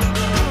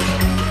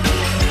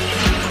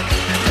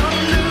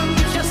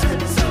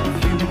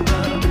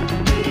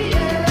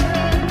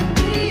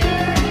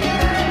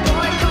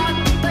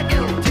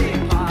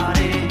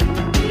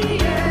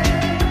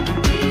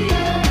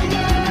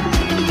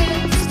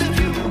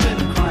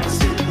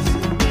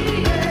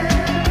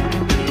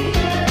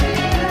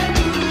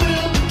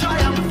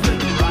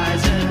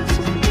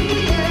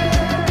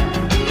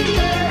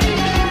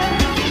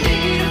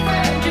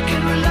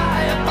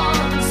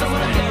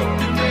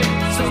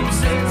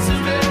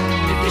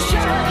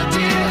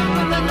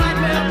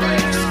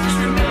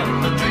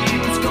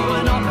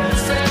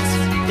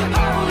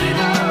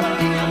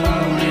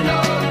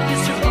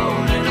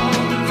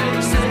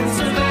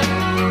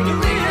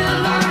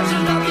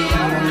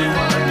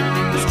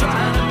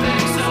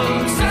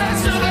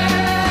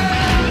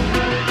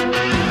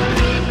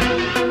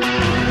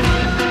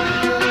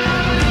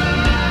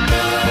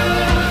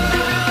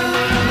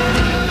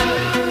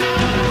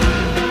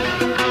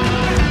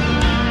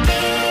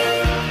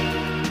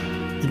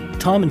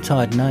 Time and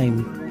Tide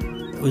name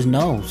was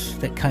Noel's.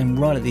 That came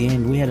right at the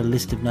end. We had a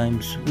list of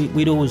names.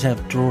 We'd always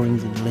have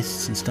drawings and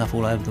lists and stuff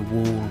all over the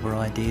wall for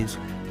ideas.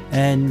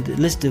 And the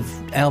list of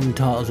album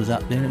titles was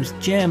up there, and it was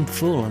jammed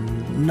full.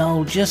 And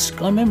Noel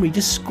I remember he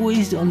just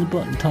squeezed it on the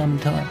button, Time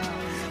and Tide.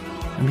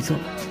 And we thought,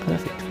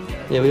 perfect.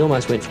 Yeah, we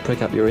almost went for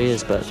Prick Up Your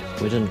Ears, but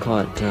we didn't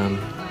quite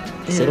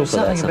settle for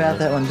that. Something about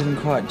that one didn't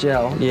quite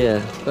gel.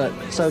 Yeah. But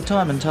so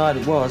Time and Tide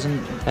it was,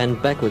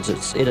 and backwards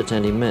it's Edit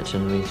and Mitch,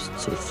 and we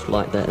sort of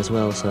like that as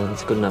well, so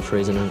it's a good enough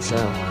reason in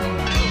itself.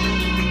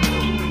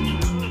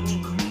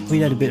 We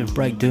had a bit of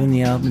break doing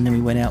the album, and then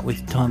we went out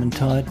with Time and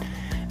Tide,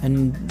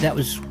 and that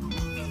was,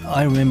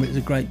 I remember it was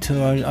a great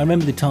tour. I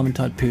remember the Time and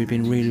Tide period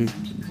being really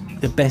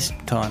the best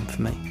time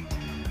for me.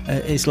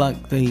 It's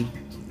like the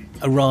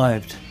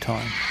arrived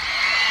time.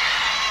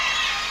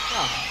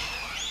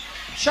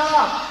 Shut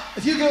up!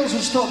 If you girls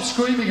would stop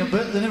screaming a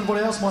bit, then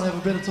everybody else might have a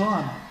better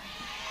time.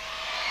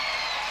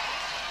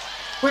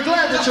 We're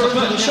glad that you're into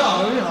the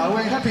show, you know,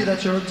 we're happy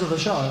that you're into the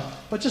show,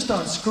 but just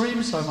don't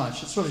scream so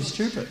much, it's really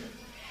stupid.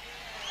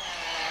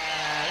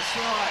 That's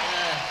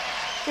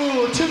right,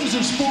 Oh, Tim's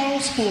a spoil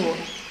sport.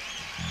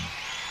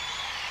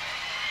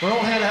 We're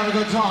all here to have a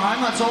good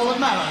time, that's all that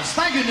matters.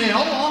 Thank you, Neil.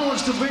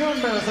 Onwards to bigger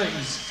and better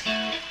things.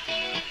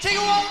 Take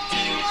a walk,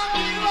 take a walk,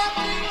 take a walk,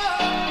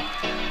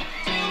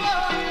 take a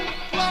walk.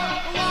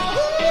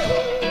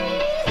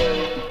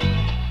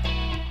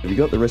 Have you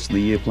got the rest of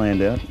the year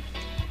planned out?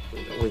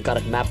 We've got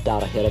it mapped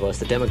out ahead of us.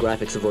 The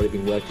demographics have already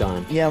been worked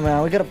on. Yeah,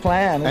 man, we got a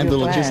plan. And the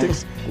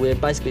logistics? We're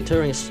basically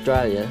touring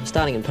Australia,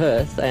 starting in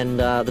Perth, and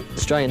the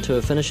Australian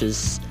tour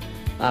finishes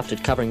after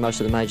covering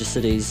most of the major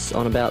cities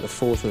on about the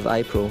 4th of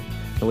April.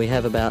 And we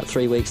have about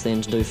 3 weeks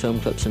then to do film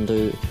clips and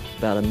do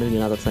about 1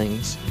 million other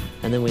things.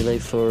 And then we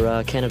leave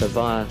for Canada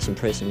via some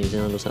press in New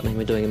Zealand or something.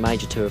 We're doing a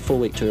major tour, a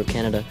 4-week tour of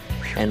Canada,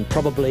 and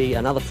probably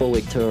another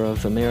 4-week tour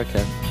of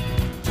America.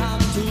 Time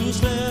to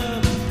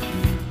slip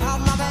out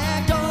my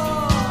back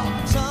door.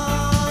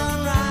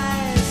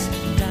 Sunrise,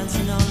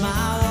 dancing on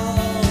my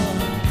wall.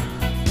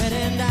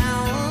 Heading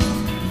down,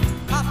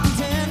 up the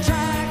 10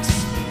 tracks,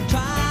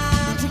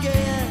 trying to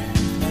get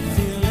that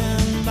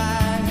feeling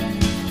back.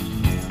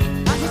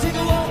 I can take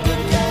a walk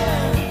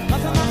again,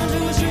 up a mountain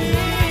to a street,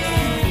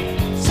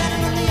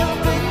 standing in the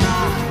open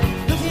rock,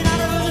 looking out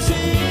over the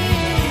sea.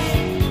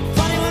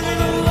 Funny when we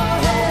move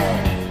ahead,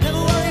 never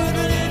worry when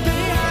we leave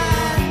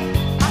behind.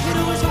 I could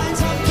always find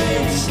some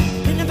peace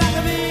in the back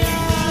of me.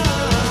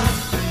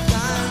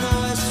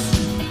 Diagnosis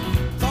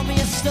from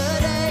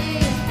yesterday,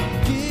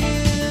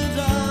 give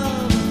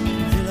love,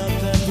 fill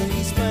up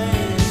every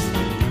space.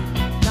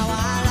 Now I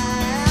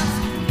laugh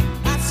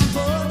at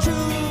simple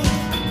truth,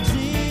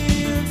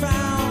 sneer and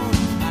frown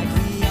like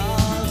we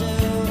all do.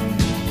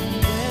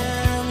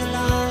 Then the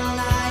long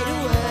night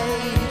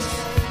awaits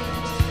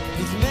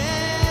with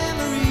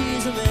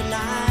memories of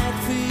midnight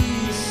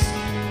feast.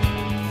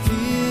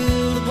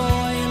 Feel the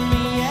boy in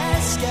me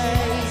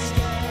escape.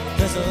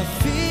 There's a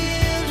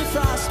field of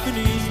frost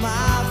beneath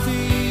my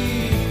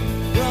feet.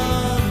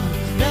 Run,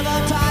 never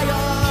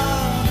tire.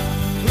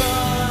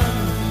 Run,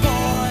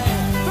 boy,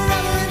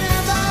 forever and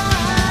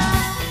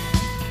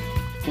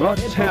ever. What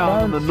town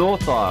on the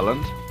North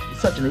Island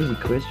Such an easy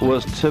question.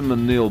 was Tim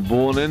and Neil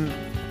born in?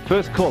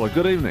 First caller,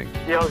 good evening.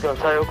 Yeah, I was going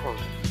to say Auckland.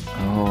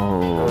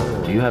 Oh,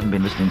 you haven't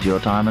been listening to your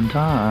Time and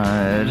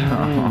Tide.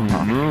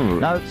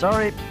 No,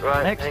 sorry.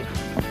 Right, Next. thanks.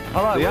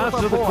 Hello, The what's answer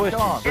to the fourth? question.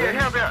 Go on. Yeah,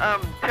 how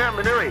about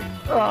Taranganui?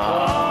 Oh,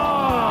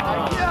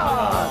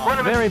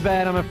 What Very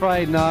bad, I'm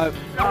afraid, no.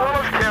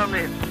 Wallace Town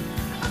then?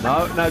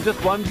 No,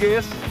 just one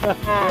guess. Oh.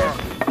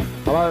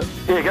 Hello.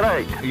 Yeah,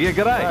 g'day. Yeah,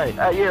 g'day.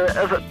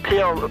 Yeah, is it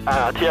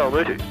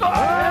Tiamutu?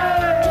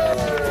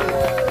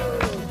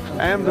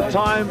 And the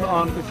time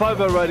on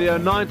FOBO Radio,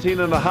 19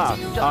 and a half,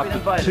 after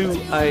 2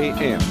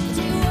 a.m.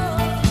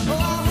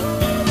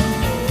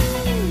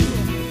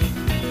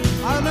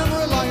 I remember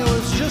it like it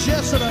was just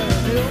yesterday,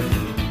 Neil.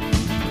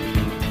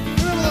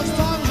 Remember those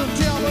times in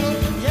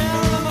Tiamutu? Yeah, I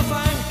remember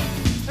fine.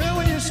 Remember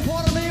when you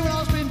spotted me when I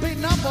was being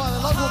beaten up by the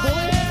local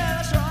bully?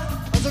 Yeah, that's right.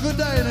 It was a good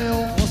day,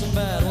 Neil. Wasn't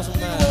bad, wasn't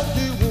bad.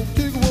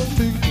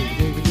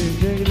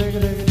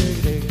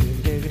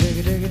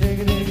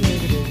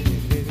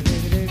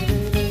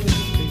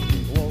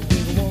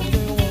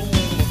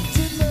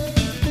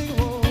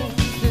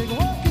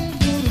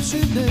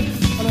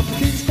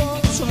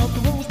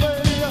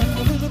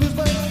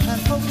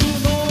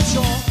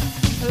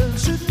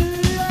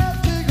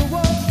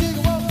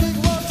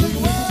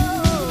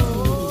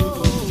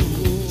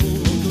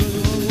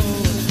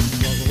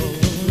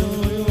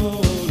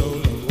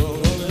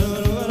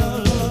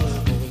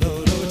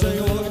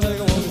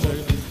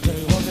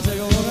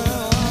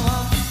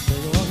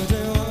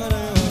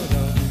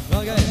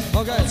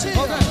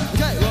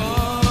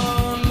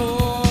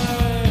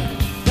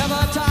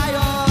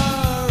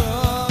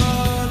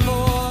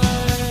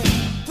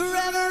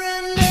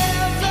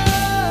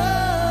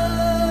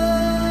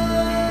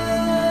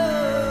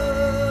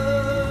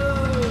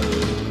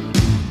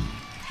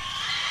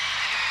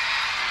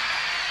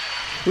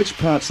 Which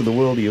parts of the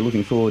world are you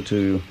looking forward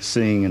to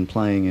seeing and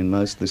playing in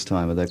most this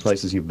time? Are they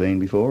places you've been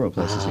before or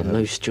places you haven't?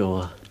 Moose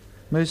Jaw.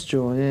 Moose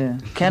Jaw, yeah.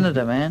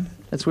 Canada, man.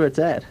 That's where it's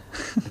at.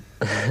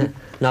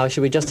 No,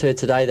 actually, we just heard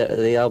today that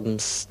the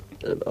album's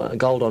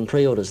gold on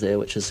pre-orders there,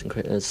 which is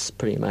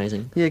pretty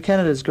amazing. Yeah,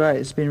 Canada's great.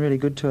 It's been really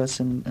good to us,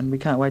 and we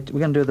can't wait. We're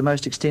going to do the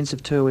most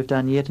extensive tour we've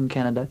done yet in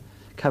Canada,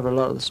 cover a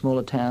lot of the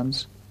smaller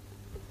towns.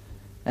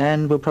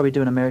 And we'll probably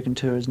do an American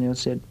tour, as Neil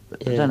said.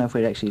 But I Yeah. don't know if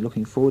we're actually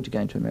looking forward to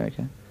going to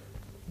America.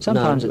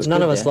 Sometimes it's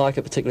none good of us there. like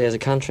it particularly as a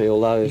country,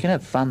 although You can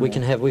have fun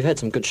there. we've had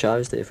some good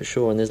shows there for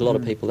sure, and there's a lot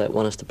of people that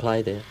want us to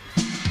play there.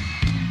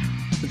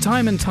 The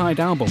Time and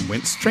Tide album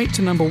went straight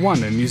to number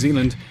 1 in New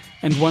Zealand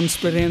and won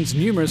Split Enz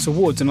numerous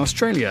awards in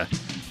Australia,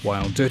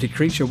 while Dirty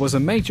Creature was a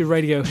major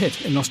radio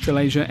hit in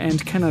Australasia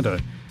and Canada.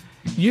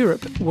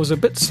 Europe was a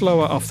bit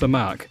slower off the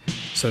mark,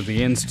 so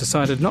the Ends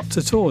decided not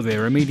to tour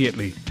there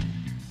immediately.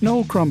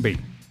 Noel Crombie.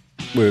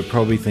 we were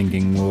probably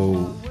thinking,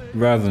 well,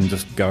 rather than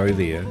just go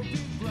there,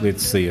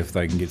 let's see if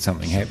they can get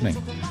something happening.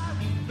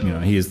 You know,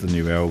 here's the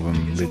new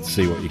album, let's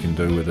see what you can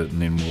do with it,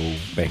 and then we'll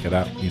back it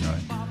up, you know.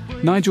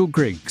 Nigel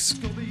Griggs.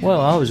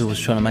 Well, I was always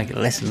trying to make it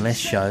less and less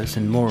shows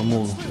and more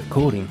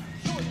recording.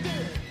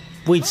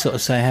 We'd sort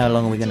of say, how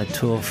long are we going to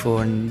tour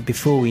for? And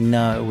before we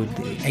know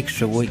it,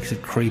 extra weeks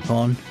would creep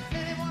on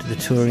to the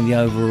touring, the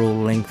overall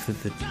length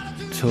of the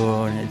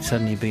tour, and it'd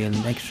suddenly be an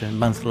extra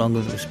month longer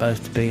than it was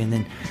supposed to be. And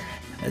then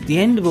at the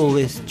end of all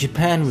this,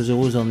 Japan was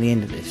always on the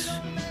end of this.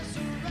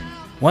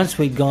 Once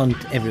we'd gone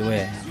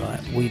everywhere,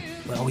 right, we'd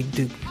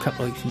do a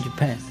couple of weeks in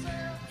Japan.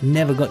 We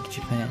never got to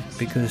Japan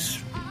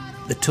because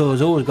the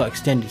tours always got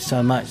extended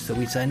so much that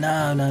we'd say no,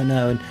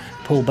 and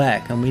pull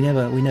back, and we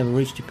never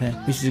reached Japan,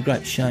 which is a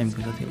great shame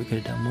because I think we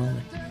could have done well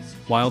there.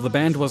 While the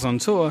band was on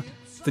tour,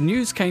 the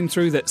news came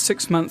through that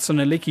 6 months on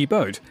a leaky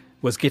boat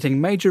was getting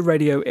major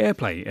radio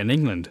airplay in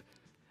England.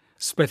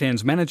 Split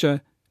Enz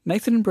manager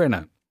Nathan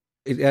Brenner.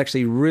 It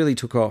actually really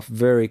took off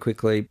very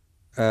quickly.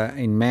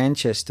 In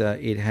Manchester,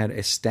 it had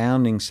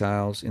astounding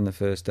sales in the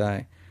first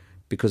day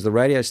because the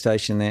radio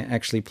station there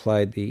actually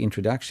played the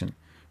introduction.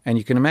 And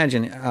you can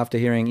imagine, after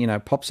hearing, you know,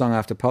 pop song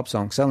after pop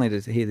song, suddenly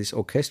to hear this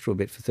orchestral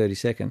bit for 30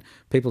 seconds,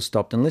 people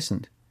stopped and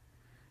listened.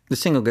 The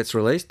single gets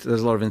released,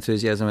 there's a lot of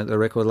enthusiasm at the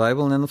record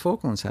label, and then the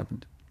Falklands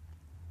happened.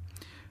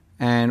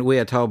 And we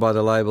are told by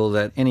the label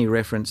that any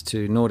reference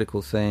to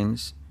nautical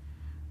themes,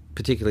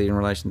 particularly in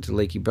relation to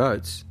leaky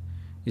boats,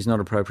 is not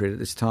appropriate at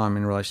this time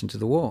in relation to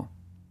the war.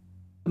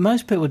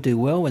 Most people do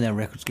well when their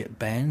records get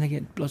banned. They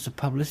get lots of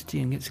publicity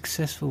and get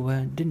successful.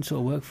 Where it didn't sort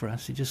of work for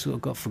us. It just sort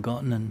of got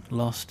forgotten and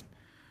lost.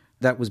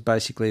 That was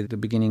basically the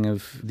beginning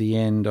of the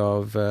end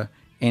of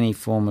any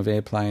form of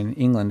airplay in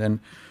England, and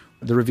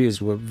the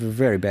reviews were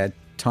very bad.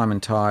 Time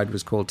and Tide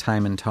was called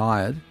Tame and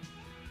Tired,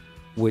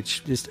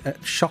 which is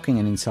shocking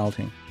and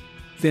insulting.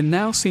 There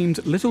now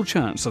seemed little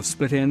chance of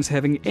Split Enz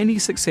having any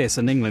success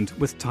in England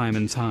with Time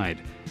and Tide,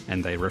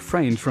 and they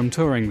refrained from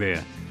touring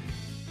there.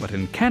 But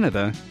in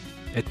Canada,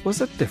 it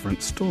was a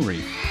different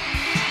story.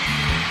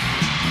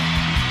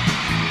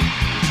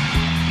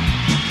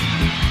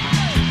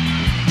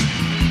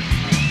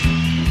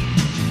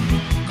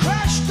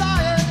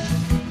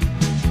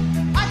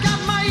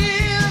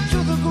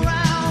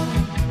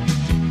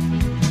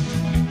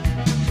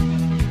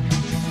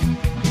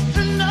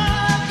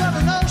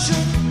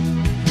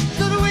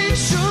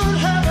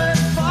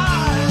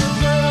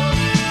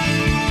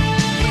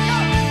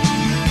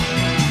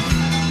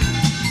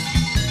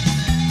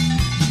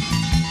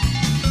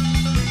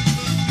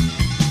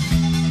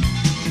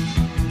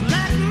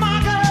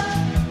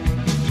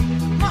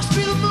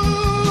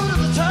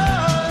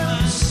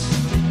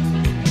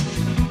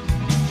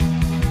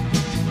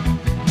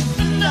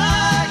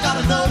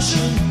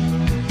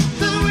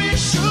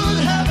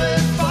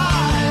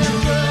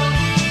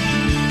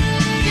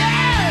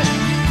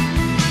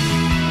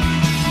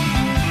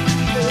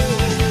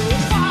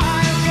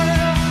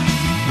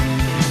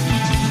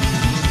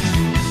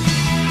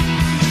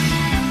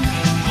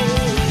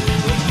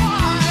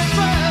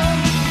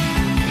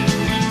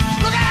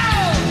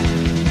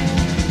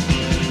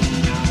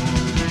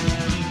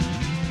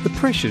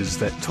 Pressures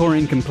that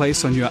touring can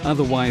place on your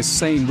otherwise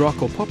sane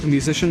rock or pop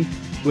musician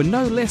were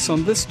no less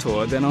on this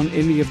tour than on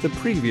any of the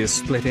previous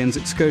Split Enz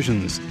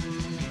excursions.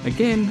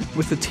 Again,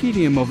 with the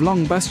tedium of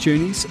long bus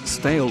journeys,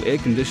 stale air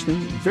conditioning,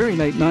 very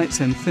late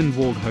nights and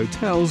thin-walled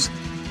hotels,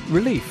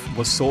 relief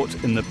was sought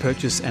in the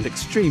purchase and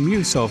extreme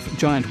use of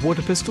giant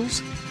water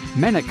pistols,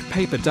 manic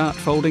paper dart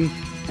folding,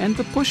 and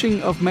the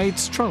pushing of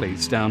maids'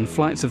 trolleys down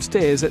flights of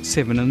stairs at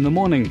 7 in the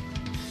morning.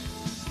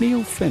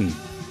 Neil Finn.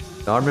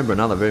 I remember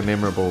another very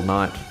memorable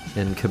night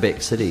in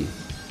Quebec City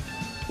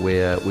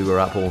where we were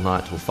up all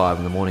night till 5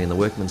 in the morning and the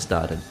workmen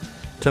started.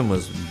 Tim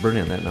was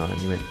brilliant that night.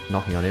 He went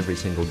knocking on every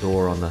single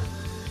door on the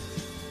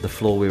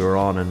floor we were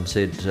on and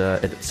said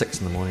at 6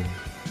 in the morning,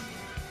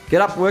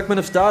 "Get up, workmen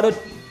have started!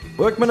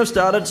 Workmen have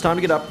started, it's time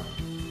to get up."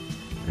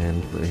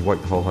 And he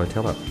woke the whole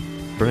hotel up.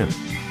 Brilliant.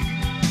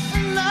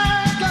 And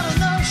I got a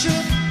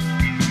notion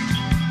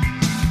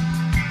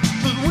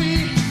that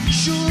we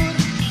should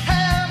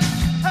have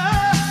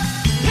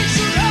we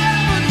should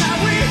have it now,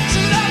 we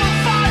should have a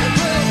fire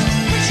drill.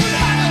 We should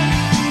have it,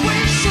 we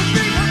should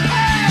be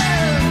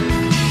prepared.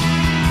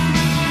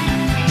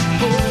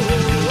 Ooh,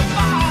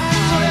 fire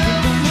drill.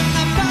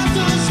 About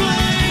to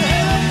swing,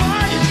 have a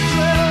fire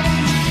drill.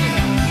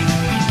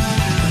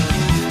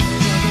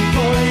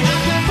 For the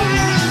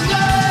Independence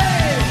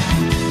Day.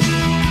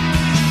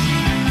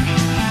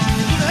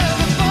 Have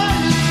a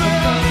fire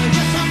drill.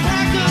 Get some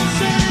practice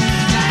in.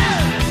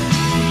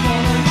 For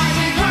the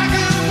mighty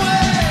Kraken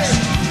way.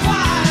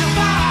 Fire,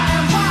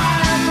 fire,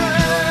 fire drill.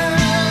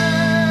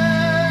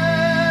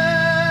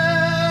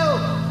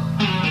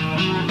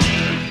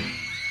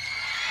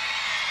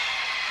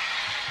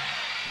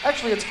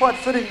 Actually, it's quite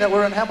fitting that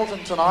we're in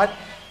Hamilton tonight,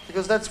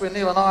 because that's where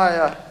Neil and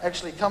I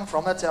actually come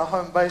from. That's our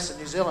home base in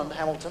New Zealand,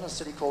 Hamilton, a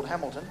city called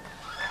Hamilton.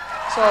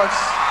 So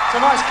it's a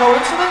nice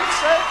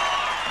coincidence, eh?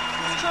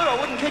 It's true, I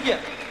wouldn't kid you.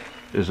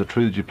 is it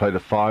true that you played to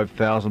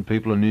 5,000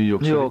 people in New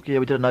York City? New York, yeah,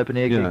 we did an open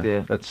air gig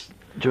there. That's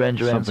Duran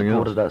Duran something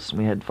supported else. us, and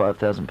we had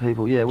 5,000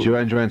 people. Yeah,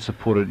 Duran Duran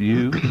supported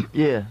you?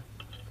 Yeah.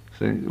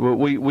 See, well,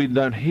 we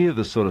don't hear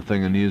this sort of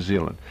thing in New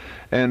Zealand,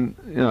 and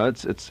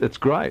it's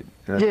great.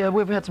 Yeah,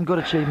 we've had some good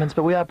achievements,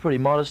 but we are pretty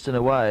modest in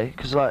a way,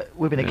 because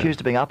we've been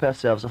accused of being up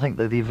ourselves. I think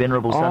the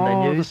venerable Sunday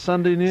News. The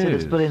Sunday News. So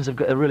the split-ends have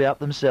really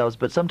upped themselves,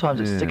 but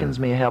sometimes it sickens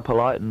me how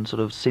polite and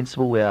sort of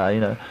sensible we are,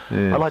 Yes.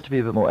 I like to be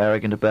a bit more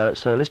arrogant about it,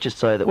 so let's just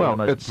say that we're the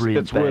most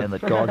brilliant band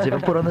that God's ever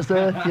put on this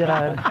earth,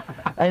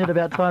 Ain't it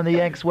about time the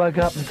Yanks woke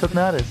up and took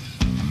notice?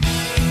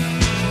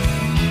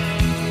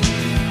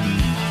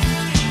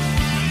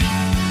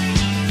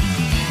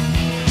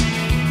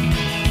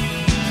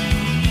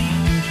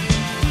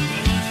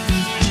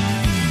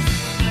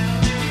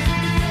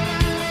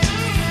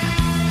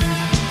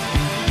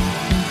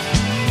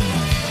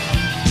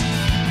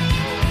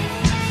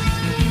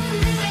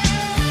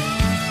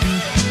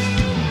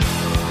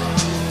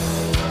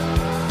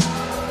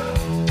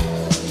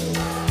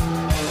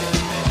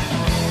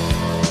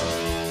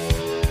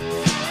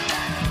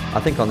 I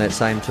think on that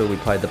same tour we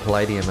played the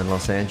Palladium in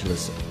Los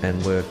Angeles,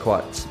 and we're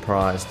quite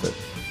surprised that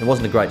it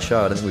wasn't a great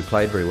show. I don't think we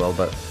played very well,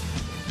 but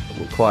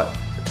we're quite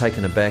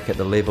taken aback at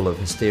the level of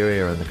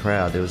hysteria in the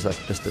crowd. There was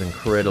just an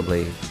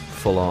incredibly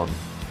full-on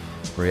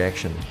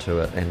reaction to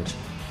it, and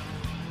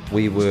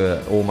we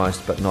were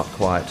almost but not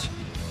quite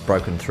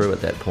broken through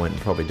at that point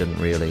and probably didn't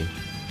really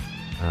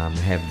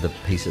have the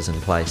pieces in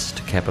place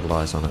to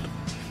capitalise on it.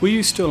 Were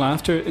you still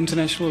after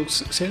international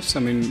success? I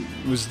mean,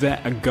 was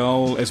that a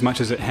goal as much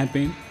as it had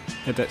been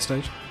at that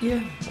stage?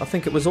 Yeah, I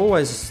think it was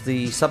always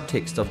the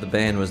subtext of the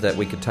band was that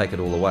we could take it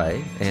all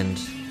away, and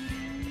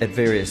at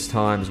various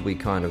times we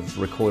kind of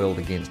recoiled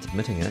against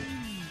admitting it.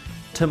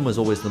 Tim was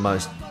always the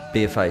most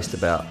barefaced at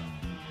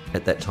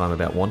that time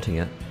about wanting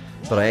it,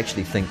 but I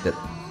actually think that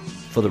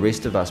for the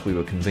rest of us we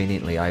were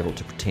conveniently able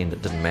to pretend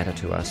it didn't matter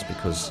to us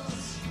because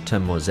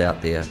Tim was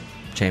out there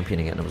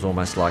championing it, and it was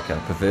almost like a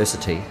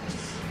perversity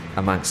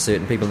amongst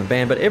certain people in the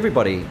band, but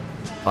everybody,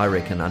 I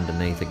reckon,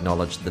 underneath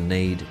acknowledged the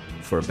need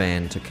for a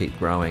band to keep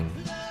growing.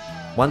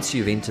 Once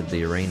you've entered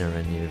the arena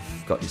and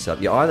you've got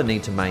yourself, you either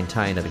need to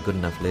maintain at a good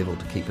enough level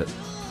to keep it,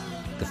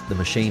 the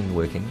machine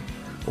working,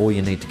 or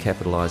you need to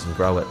capitalise and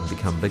grow it and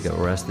become bigger,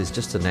 or else there's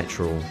just a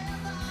natural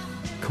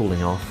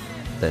cooling off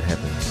that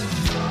happens.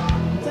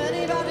 If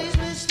anybody's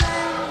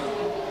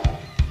listening,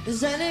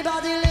 is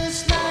anybody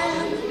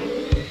listening?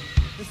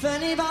 If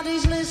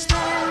anybody's listening,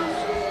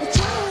 the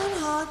giant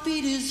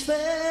heartbeat is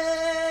fading.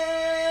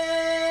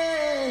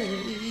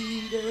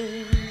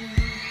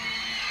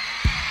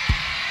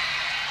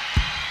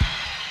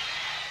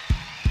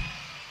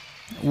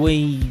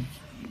 We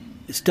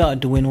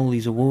started to win all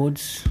these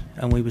awards,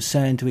 and we were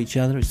saying to each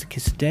other, it's the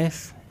kiss of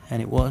death,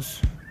 and it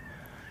was.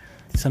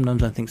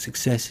 Sometimes I think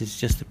success is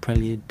just a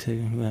prelude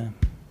to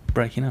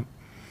breaking up.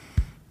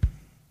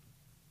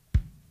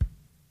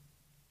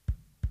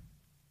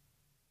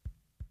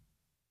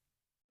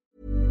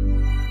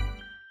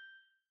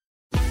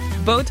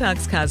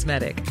 Botox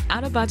Cosmetic,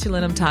 out of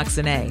botulinum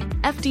toxin A,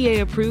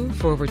 FDA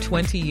approved for over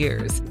 20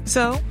 years.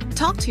 So,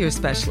 talk to your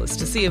specialist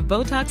to see if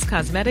Botox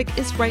Cosmetic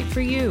is right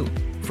for you.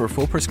 For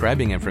full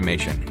prescribing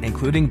information,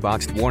 including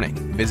boxed warning,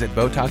 visit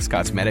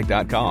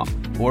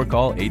BotoxCosmetic.com or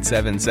call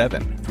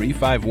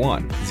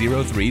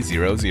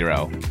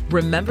 877-351-0300.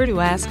 Remember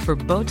to ask for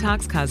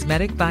Botox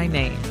Cosmetic by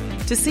name.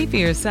 To see for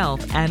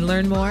yourself and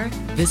learn more,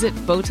 visit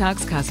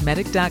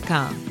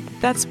BotoxCosmetic.com.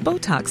 That's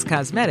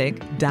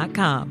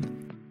BotoxCosmetic.com.